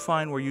 Are you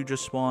fine where you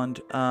just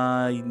spawned?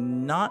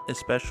 Not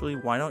especially.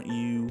 Why don't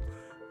you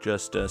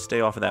just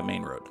stay off of that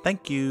main road?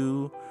 Thank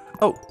you.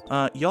 Oh,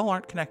 y'all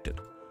aren't connected.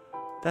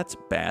 That's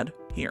bad.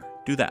 Here,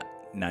 do that.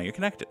 Now you're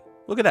connected.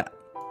 Look at that.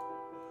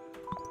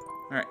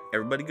 All right,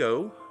 everybody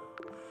go.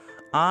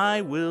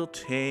 I will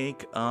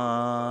take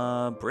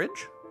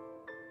bridge.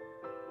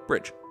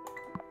 Bridge. Bridge.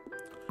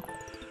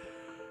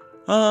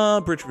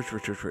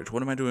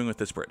 What am I doing with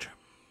this bridge?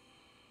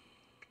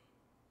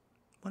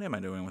 What am I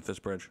doing with this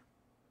bridge?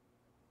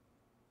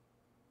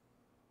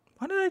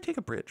 Why did I take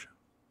a bridge?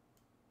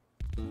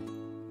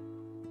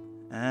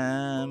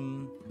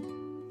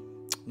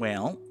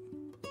 Well,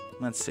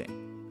 let's see.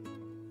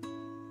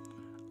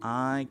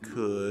 I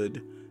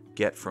could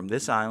get from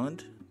this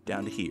island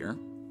down to here.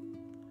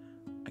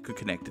 I could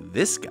connect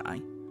this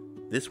guy.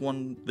 This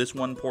one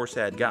poor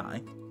sad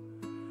guy.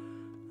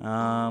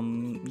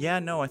 Yeah,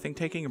 no, I think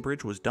taking a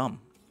bridge was dumb.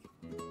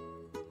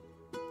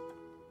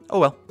 Oh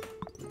well.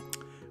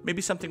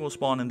 Maybe something will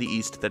spawn in the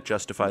east that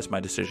justifies my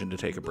decision to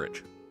take a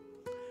bridge.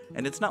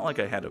 And it's not like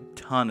I had a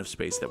ton of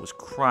space that was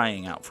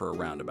crying out for a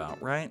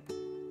roundabout, right?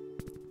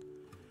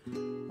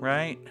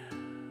 Right?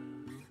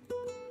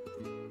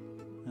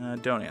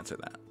 Don't answer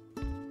that.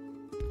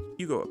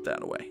 You go up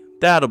that way.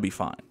 That'll be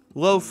fine.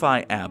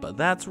 Lo-fi ABBA,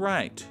 that's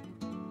right.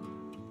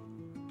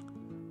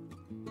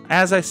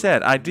 As I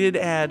said, I did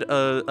add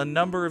a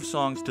number of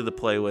songs to the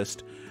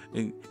playlist.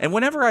 And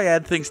whenever I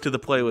add things to the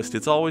playlist,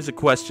 it's always a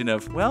question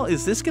of, well,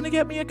 is this going to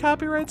get me a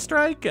copyright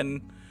strike?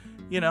 And,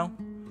 you know,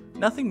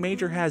 nothing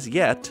major has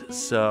yet,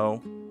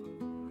 so...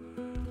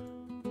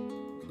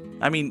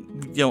 I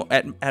mean, you know,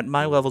 at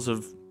my levels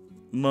of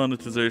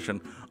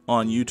monetization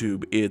on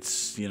YouTube,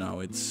 it's, you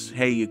know, it's,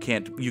 hey, you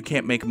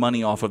can't make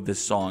money off of this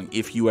song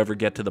if you ever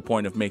get to the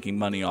point of making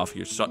money off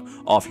your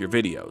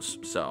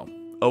videos. So,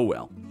 oh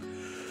well.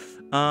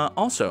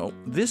 Also,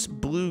 this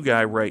blue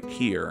guy right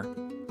here,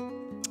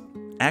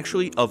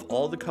 actually, of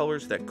all the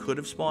colors that could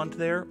have spawned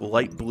there,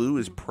 light blue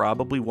is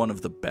probably one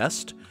of the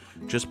best,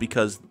 just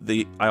because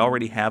I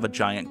already have a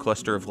giant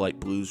cluster of light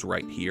blues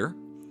right here.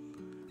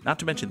 Not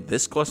to mention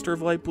this cluster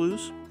of light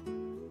blues.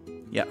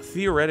 Yeah,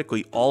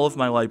 theoretically, all of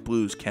my light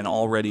blues can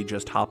already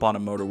just hop on a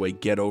motorway,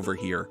 get over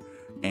here,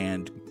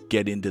 and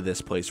get into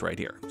this place right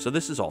here. So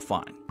this is all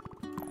fine.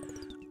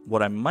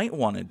 What I might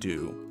want to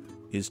do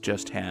is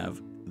just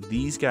have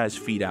these guys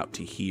feed out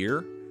to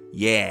here.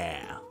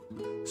 Yeah!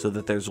 So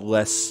that there's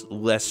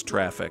less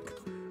traffic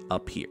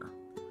up here.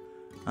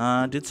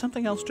 Did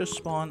something else just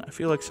spawn? I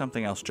feel like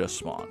something else just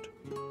spawned.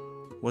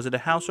 Was it a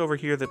house over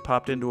here that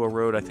popped into a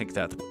road? I think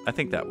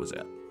that was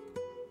it.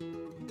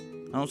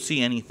 I don't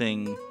see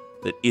anything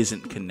that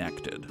isn't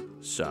connected,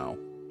 so.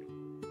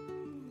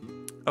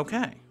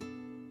 Okay.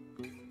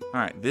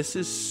 Alright, this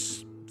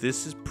is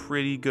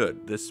pretty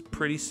good. This is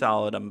pretty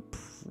solid. I'm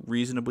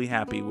reasonably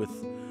happy with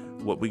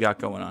what we got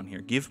going on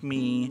here. Give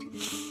me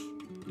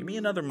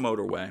another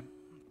motorway.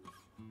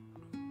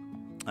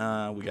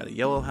 We got a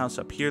yellow house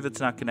up here that's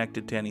not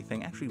connected to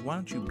anything. Actually, why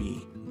don't you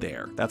be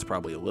there? That's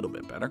probably a little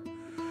bit better.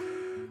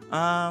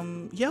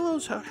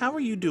 Yellows, how are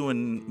you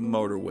doing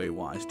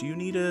motorway-wise? Do you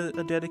need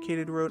a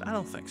dedicated road? I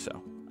don't think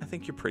so. I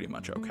think you're pretty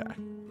much okay.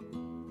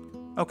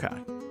 Okay.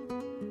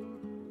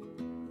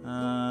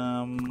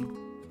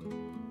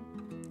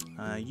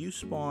 You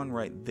spawn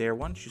right there.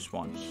 Why don't you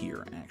spawn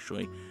here,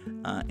 actually?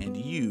 And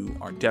you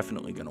are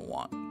definitely going to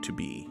want to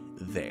be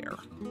there.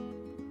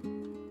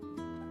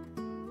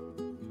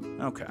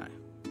 Okay.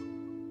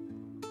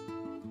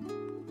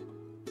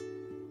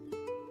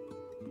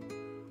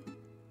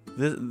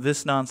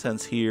 This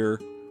nonsense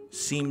here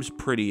seems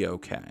pretty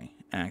okay,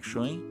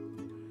 actually.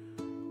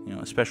 You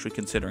know, especially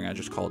considering I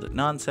just called it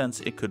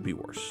nonsense, it could be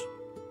worse.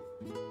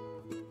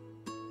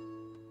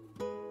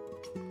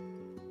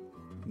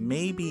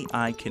 Maybe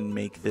I can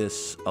make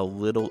this a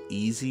little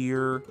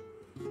easier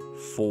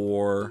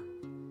for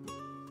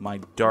my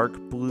dark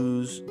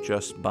blues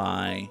just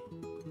by...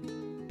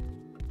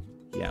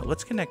 Yeah,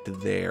 let's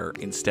connect there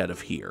instead of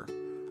here.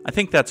 I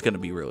think that's going to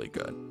be really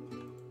good.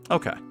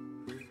 Okay.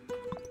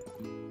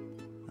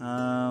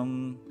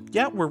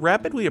 Yeah, we're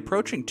rapidly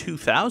approaching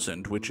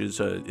 2,000, which is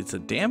it's a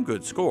damn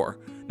good score.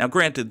 Now,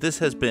 granted,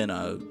 this is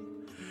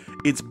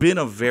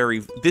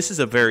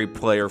a very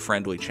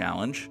player-friendly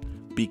challenge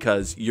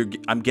because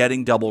I'm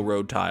getting double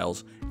road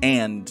tiles,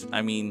 and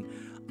I mean,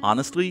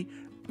 honestly,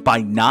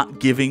 by not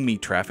giving me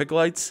traffic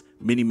lights,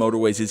 Mini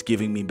Motorways is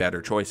giving me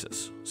better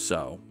choices.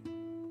 So,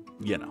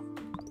 you know.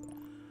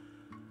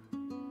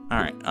 All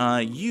right,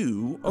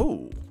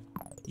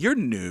 you're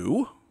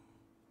new.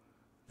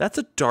 That's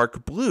a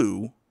dark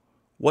blue.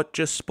 What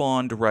just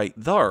spawned right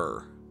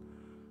there?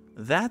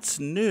 That's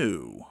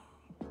new.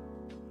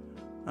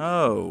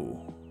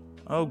 Oh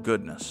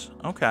goodness.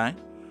 Okay.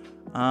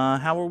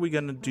 How are we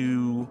gonna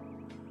deal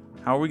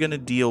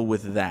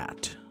with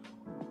that?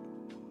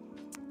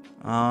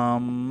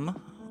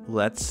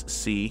 Let's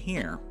see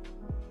here.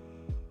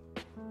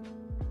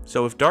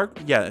 So if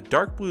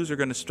dark blues are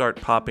gonna start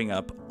popping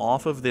up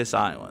off of this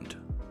island,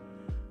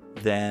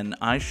 then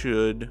I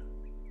should...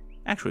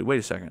 Actually, wait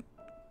a second.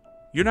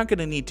 You're not going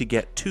to need to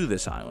get to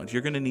this island.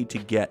 You're going to need to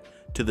get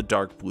to the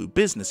dark blue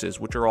businesses,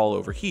 which are all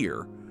over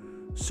here.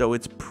 So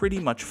it's pretty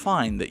much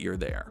fine that you're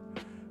there.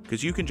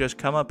 Because you can just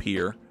come up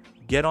here,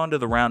 get onto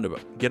the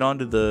roundabout, get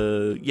onto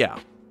the,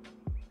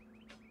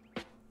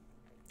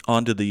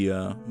 onto the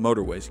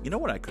motorways. You know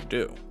what I could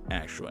do,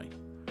 actually?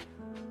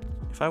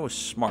 If I was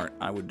smart,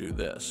 I would do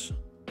this.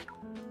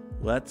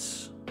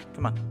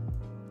 Come on.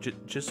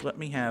 Just let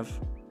me have,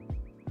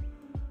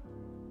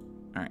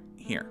 all right,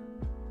 here.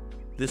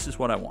 This is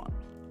what I want.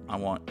 I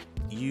want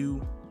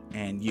you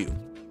and you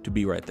to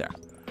be right there.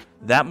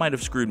 That might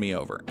have screwed me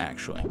over,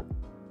 actually.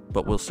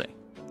 But we'll see.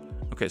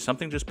 Okay,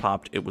 something just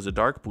popped. It was a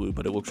dark blue,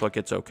 but it looks like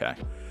it's okay.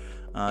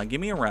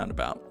 Give me a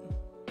roundabout.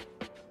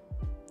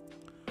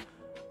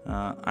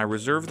 I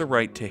reserve the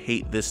right to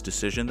hate this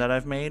decision that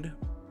I've made,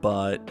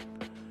 but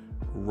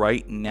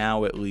right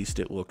now, at least,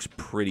 it looks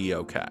pretty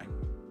okay.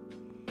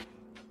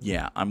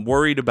 Yeah, I'm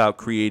worried about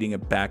creating a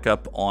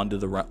backup onto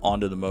the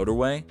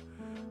motorway,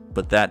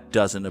 but that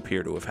doesn't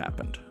appear to have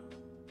happened.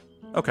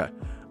 Okay.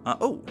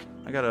 Oh,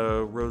 I got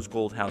a rose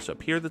gold house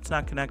up here that's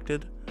not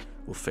connected.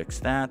 We'll fix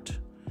that.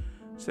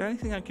 Is there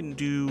anything I can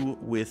do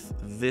with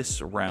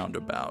this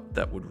roundabout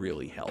that would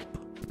really help?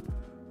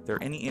 Are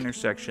there any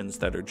intersections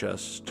that are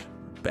just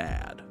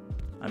bad?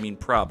 I mean,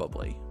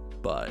 probably,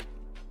 but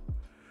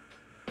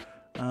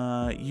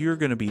you're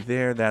going to be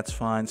there. That's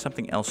fine.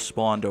 Something else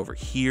spawned over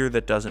here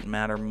that doesn't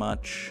matter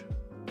much.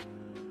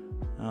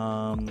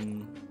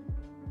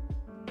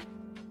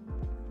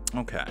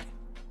 Okay.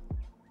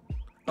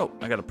 Oh,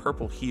 I got a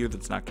purple here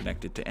that's not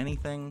connected to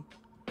anything.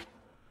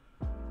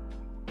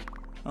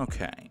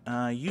 Okay.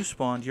 You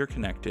spawned. You're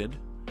connected.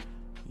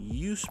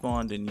 You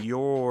spawned and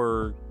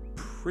you're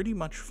pretty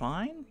much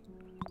fine?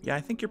 Yeah,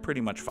 I think you're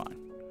pretty much fine.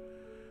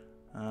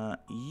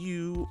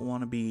 You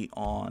want to be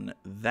on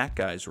that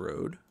guy's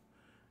road.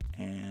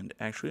 And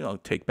actually, I'll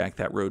take back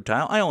that road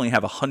tile. I only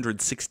have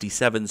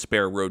 167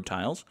 spare road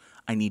tiles.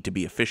 I need to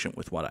be efficient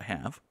with what I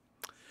have.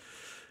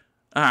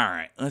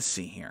 Alright, let's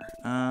see here.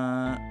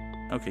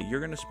 Okay,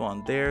 you're going to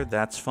spawn there.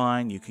 That's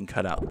fine. You can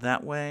cut out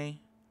that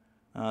way.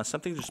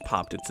 Something just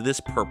popped. It's this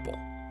purple.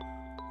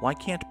 Why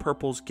can't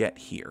purples get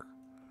here?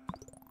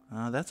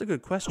 That's a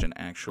good question,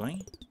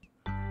 actually.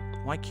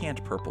 Why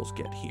can't purples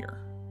get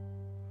here?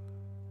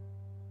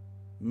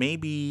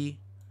 Maybe...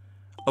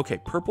 Okay,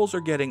 purples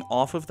are getting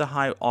off of the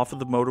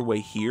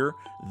motorway here.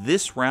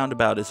 This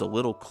roundabout is a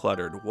little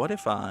cluttered. What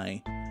if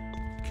I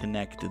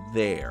connect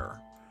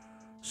there?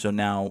 So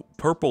now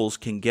purples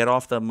can get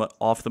off the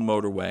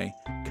motorway,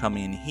 come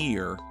in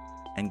here,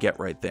 and get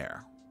right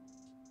there.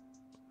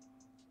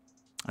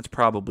 That's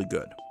probably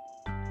good.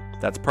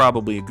 That's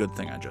probably a good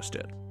thing I just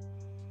did.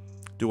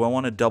 Do I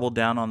want to double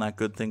down on that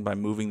good thing by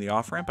moving the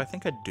off-ramp? I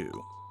think I do,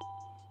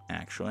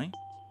 actually.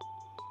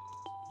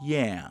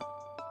 Yeah.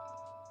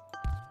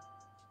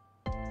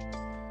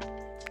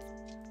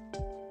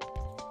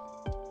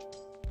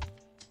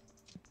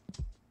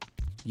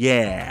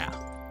 Yeah.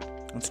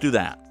 Let's do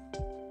that.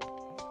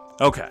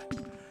 Okay.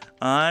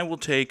 I will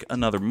take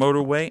another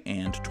motorway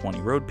and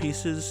 20 road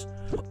pieces.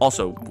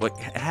 Also, like,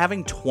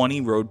 having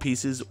 20 road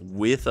pieces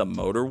with a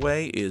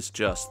motorway is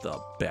just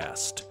the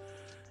best.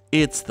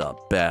 It's the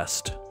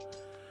best.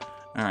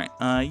 Alright,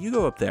 you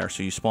go up there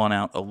so you spawn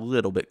out a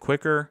little bit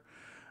quicker.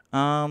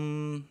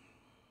 You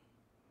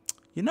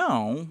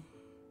know,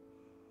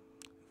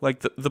 like,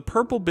 the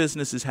purple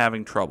business is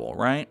having trouble,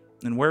 right?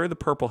 And where are the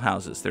purple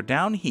houses? They're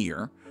down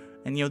here.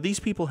 And, you know, these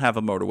people have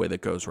a motorway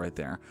that goes right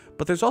there.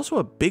 But there's also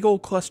a big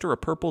old cluster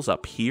of purples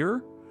up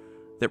here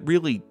that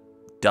really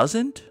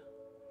doesn't.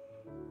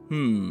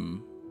 I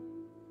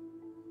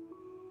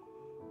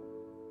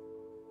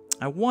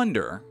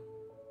wonder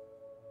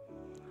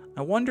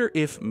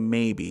if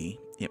maybe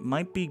it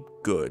might be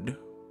good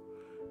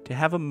to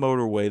have a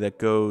motorway that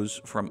goes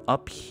from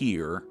up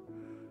here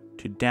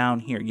to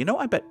down here. You know,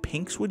 I bet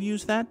pinks would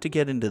use that to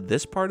get into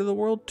this part of the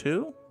world,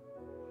 too.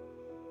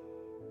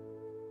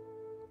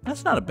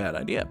 That's not a bad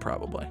idea,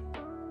 probably.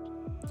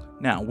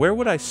 Now, where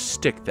would I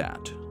stick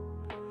that?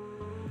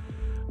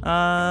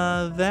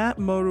 That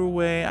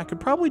motorway, I could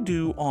probably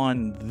do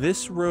on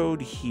this road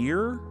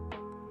here.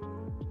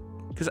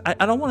 Because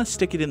I don't want to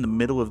stick it in the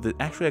middle of the...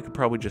 Actually, I could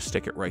probably just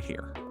stick it right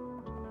here.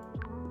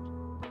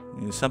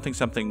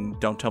 Something,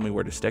 don't tell me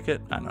where to stick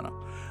it. I don't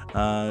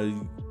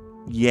know.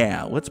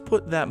 Yeah, let's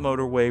put that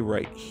motorway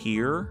right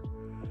here.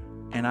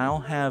 And I'll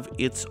have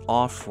its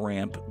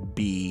off-ramp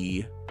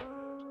be...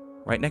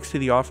 right next to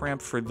the off-ramp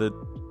for the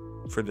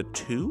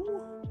 2?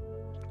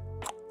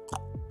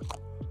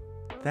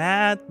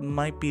 That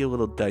might be a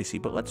little dicey,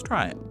 but let's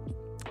try it.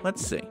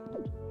 Let's see.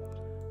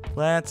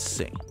 Let's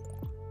see.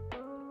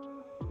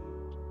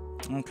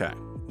 Okay.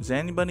 Is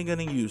anybody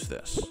going to use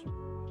this?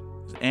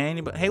 Is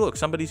anybody... Hey, look,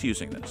 somebody's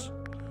using this.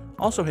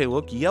 Also, hey,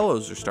 look,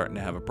 yellows are starting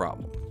to have a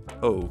problem.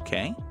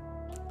 Okay.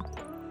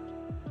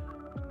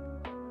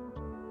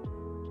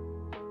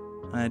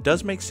 It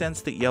does make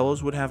sense that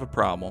yellows would have a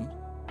problem.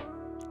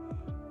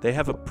 They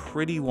have a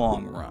pretty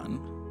long run.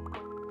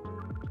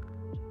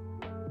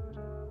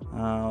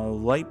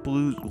 Light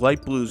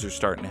blues are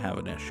starting to have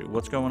an issue.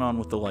 What's going on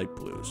with the light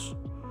blues?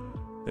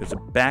 There's a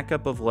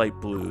backup of light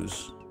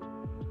blues.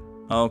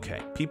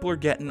 Okay, people are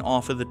getting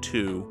off of the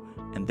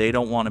 2, and they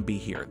don't want to be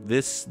here.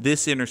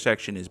 This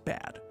intersection is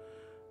bad.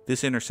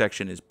 This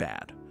intersection is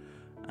bad.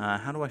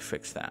 How do I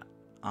fix that?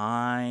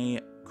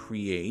 I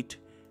create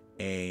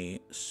a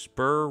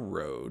spur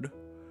road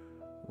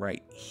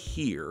right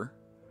here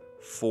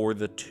for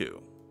the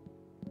 2.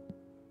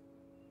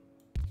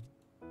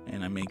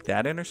 And I make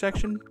that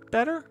intersection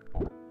better?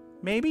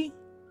 Maybe?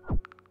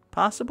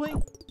 Possibly?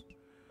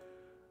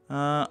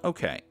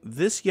 Okay.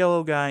 This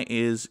yellow guy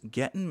is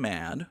getting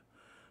mad.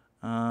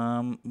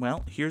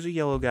 Well, here's a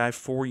yellow guy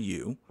for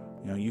you.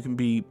 You know, you can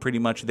be pretty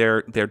much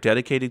their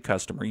dedicated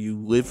customer. You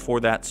live for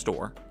that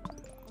store.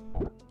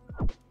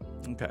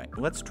 Okay,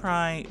 let's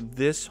try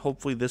this.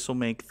 Hopefully this will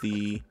make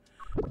the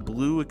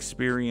blue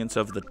experience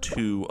of the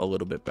 2 a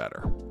little bit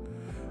better.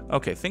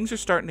 Okay, things are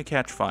starting to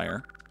catch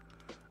fire.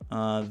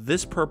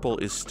 This purple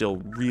is still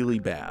really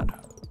bad.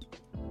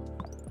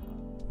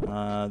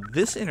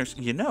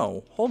 You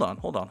know, hold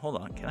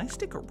on. Can I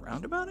stick a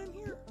roundabout in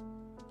here?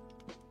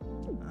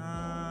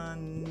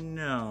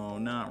 No,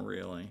 not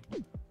really.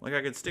 Like,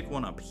 I could stick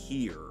one up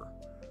here,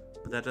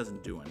 but that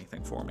doesn't do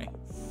anything for me.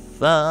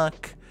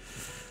 Fuck.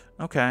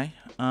 Okay,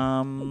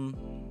 the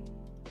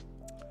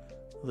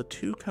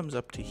 2 comes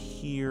up to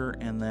here,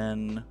 and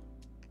then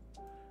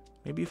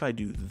maybe if I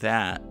do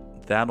that,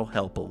 that'll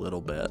help a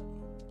little bit.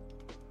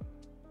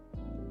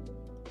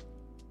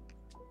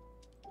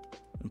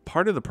 And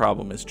part of the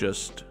problem is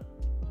just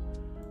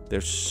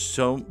there's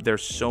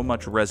so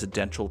much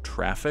residential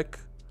traffic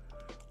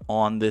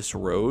on this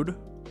road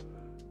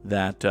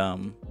that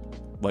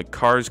like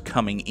cars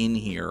coming in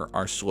here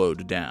are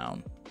slowed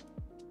down.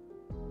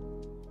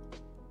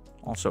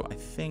 Also, I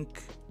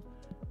think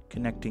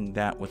connecting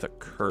that with a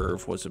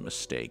curve was a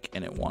mistake,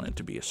 and it wanted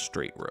to be a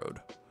straight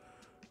road.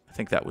 I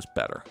think that was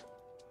better.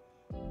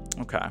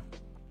 Okay.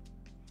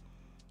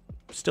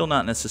 Still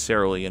not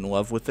necessarily in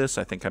love with this.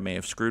 I think I may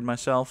have screwed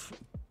myself,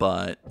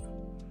 but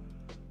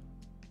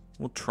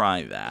we'll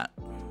try that.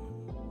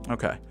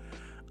 Okay.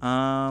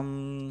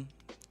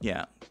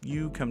 Yeah,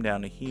 you come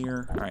down to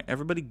here. All right,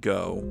 everybody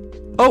go.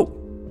 Oh!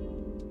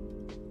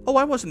 Oh,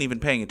 I wasn't even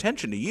paying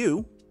attention to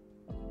you.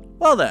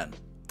 Well then.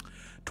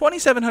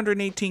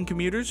 2,718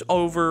 commuters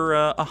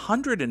over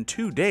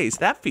 102 days.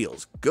 That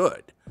feels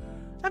good.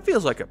 That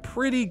feels like a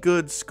pretty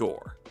good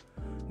score.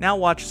 Now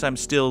watch as I'm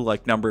still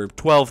like number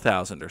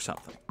 12,000 or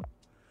something.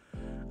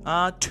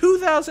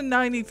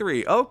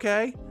 2,093.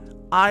 Okay.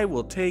 I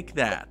will take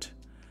that.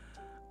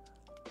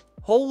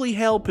 Holy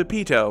hell,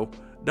 Pepito.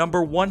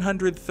 Number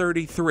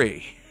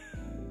 133.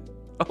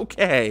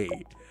 Okay.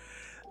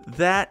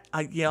 That,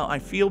 I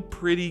feel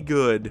pretty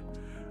good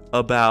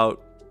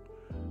about,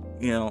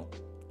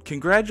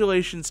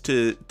 congratulations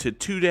to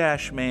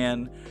 2-Dash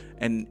Man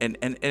and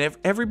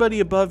everybody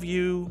above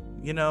you,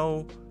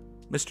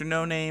 Mr.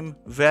 No Name,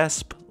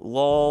 Vesp,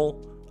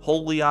 Lol,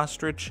 Holy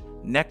Ostrich,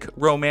 Neck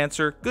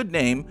Romancer, good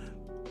name,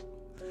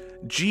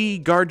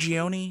 G.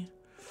 Gargione.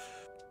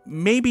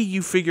 Maybe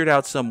you figured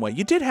out some way.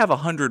 You did have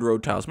 100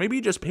 road tiles. Maybe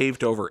you just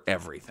paved over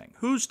everything.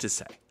 Who's to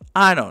say?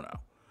 I don't know.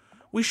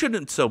 We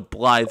shouldn't so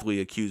blithely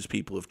accuse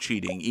people of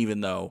cheating, even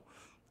though,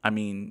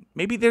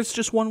 maybe there's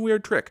just one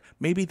weird trick.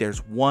 Maybe there's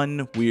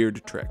one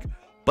weird trick.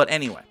 But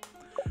anyway,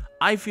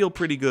 I feel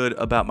pretty good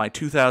about my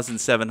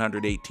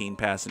 2,718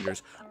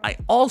 passengers. I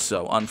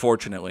also,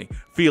 unfortunately,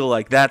 feel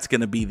like that's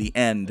going to be the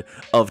end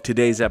of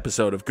today's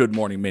episode of Good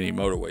Morning Mini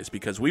Motorways,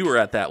 because we were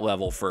at that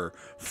level for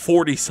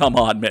 40 some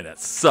odd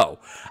minutes. So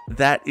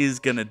that is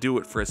going to do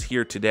it for us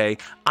here today.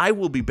 I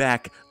will be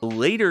back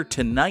later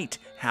tonight,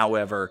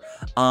 however.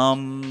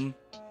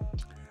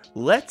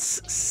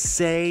 Let's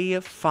say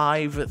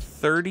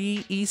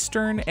 5:30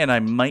 Eastern, and I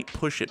might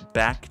push it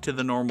back to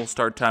the normal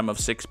start time of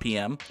 6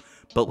 p.m.,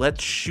 but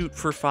let's shoot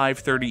for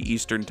 5:30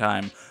 Eastern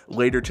time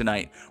later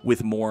tonight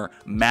with more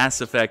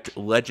Mass Effect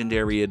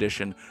Legendary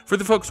Edition. For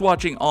the folks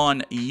watching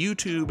on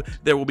YouTube,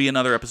 there will be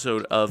another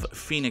episode of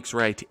Phoenix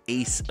Wright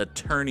Ace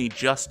Attorney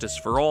Justice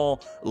for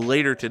All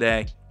later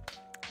today.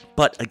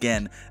 But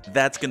again,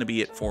 that's going to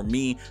be it for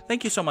me.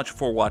 Thank you so much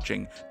for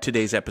watching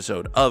today's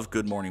episode of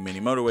Good Morning Mini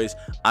Motorways.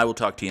 I will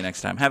talk to you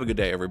next time. Have a good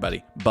day,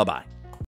 everybody. Bye-bye.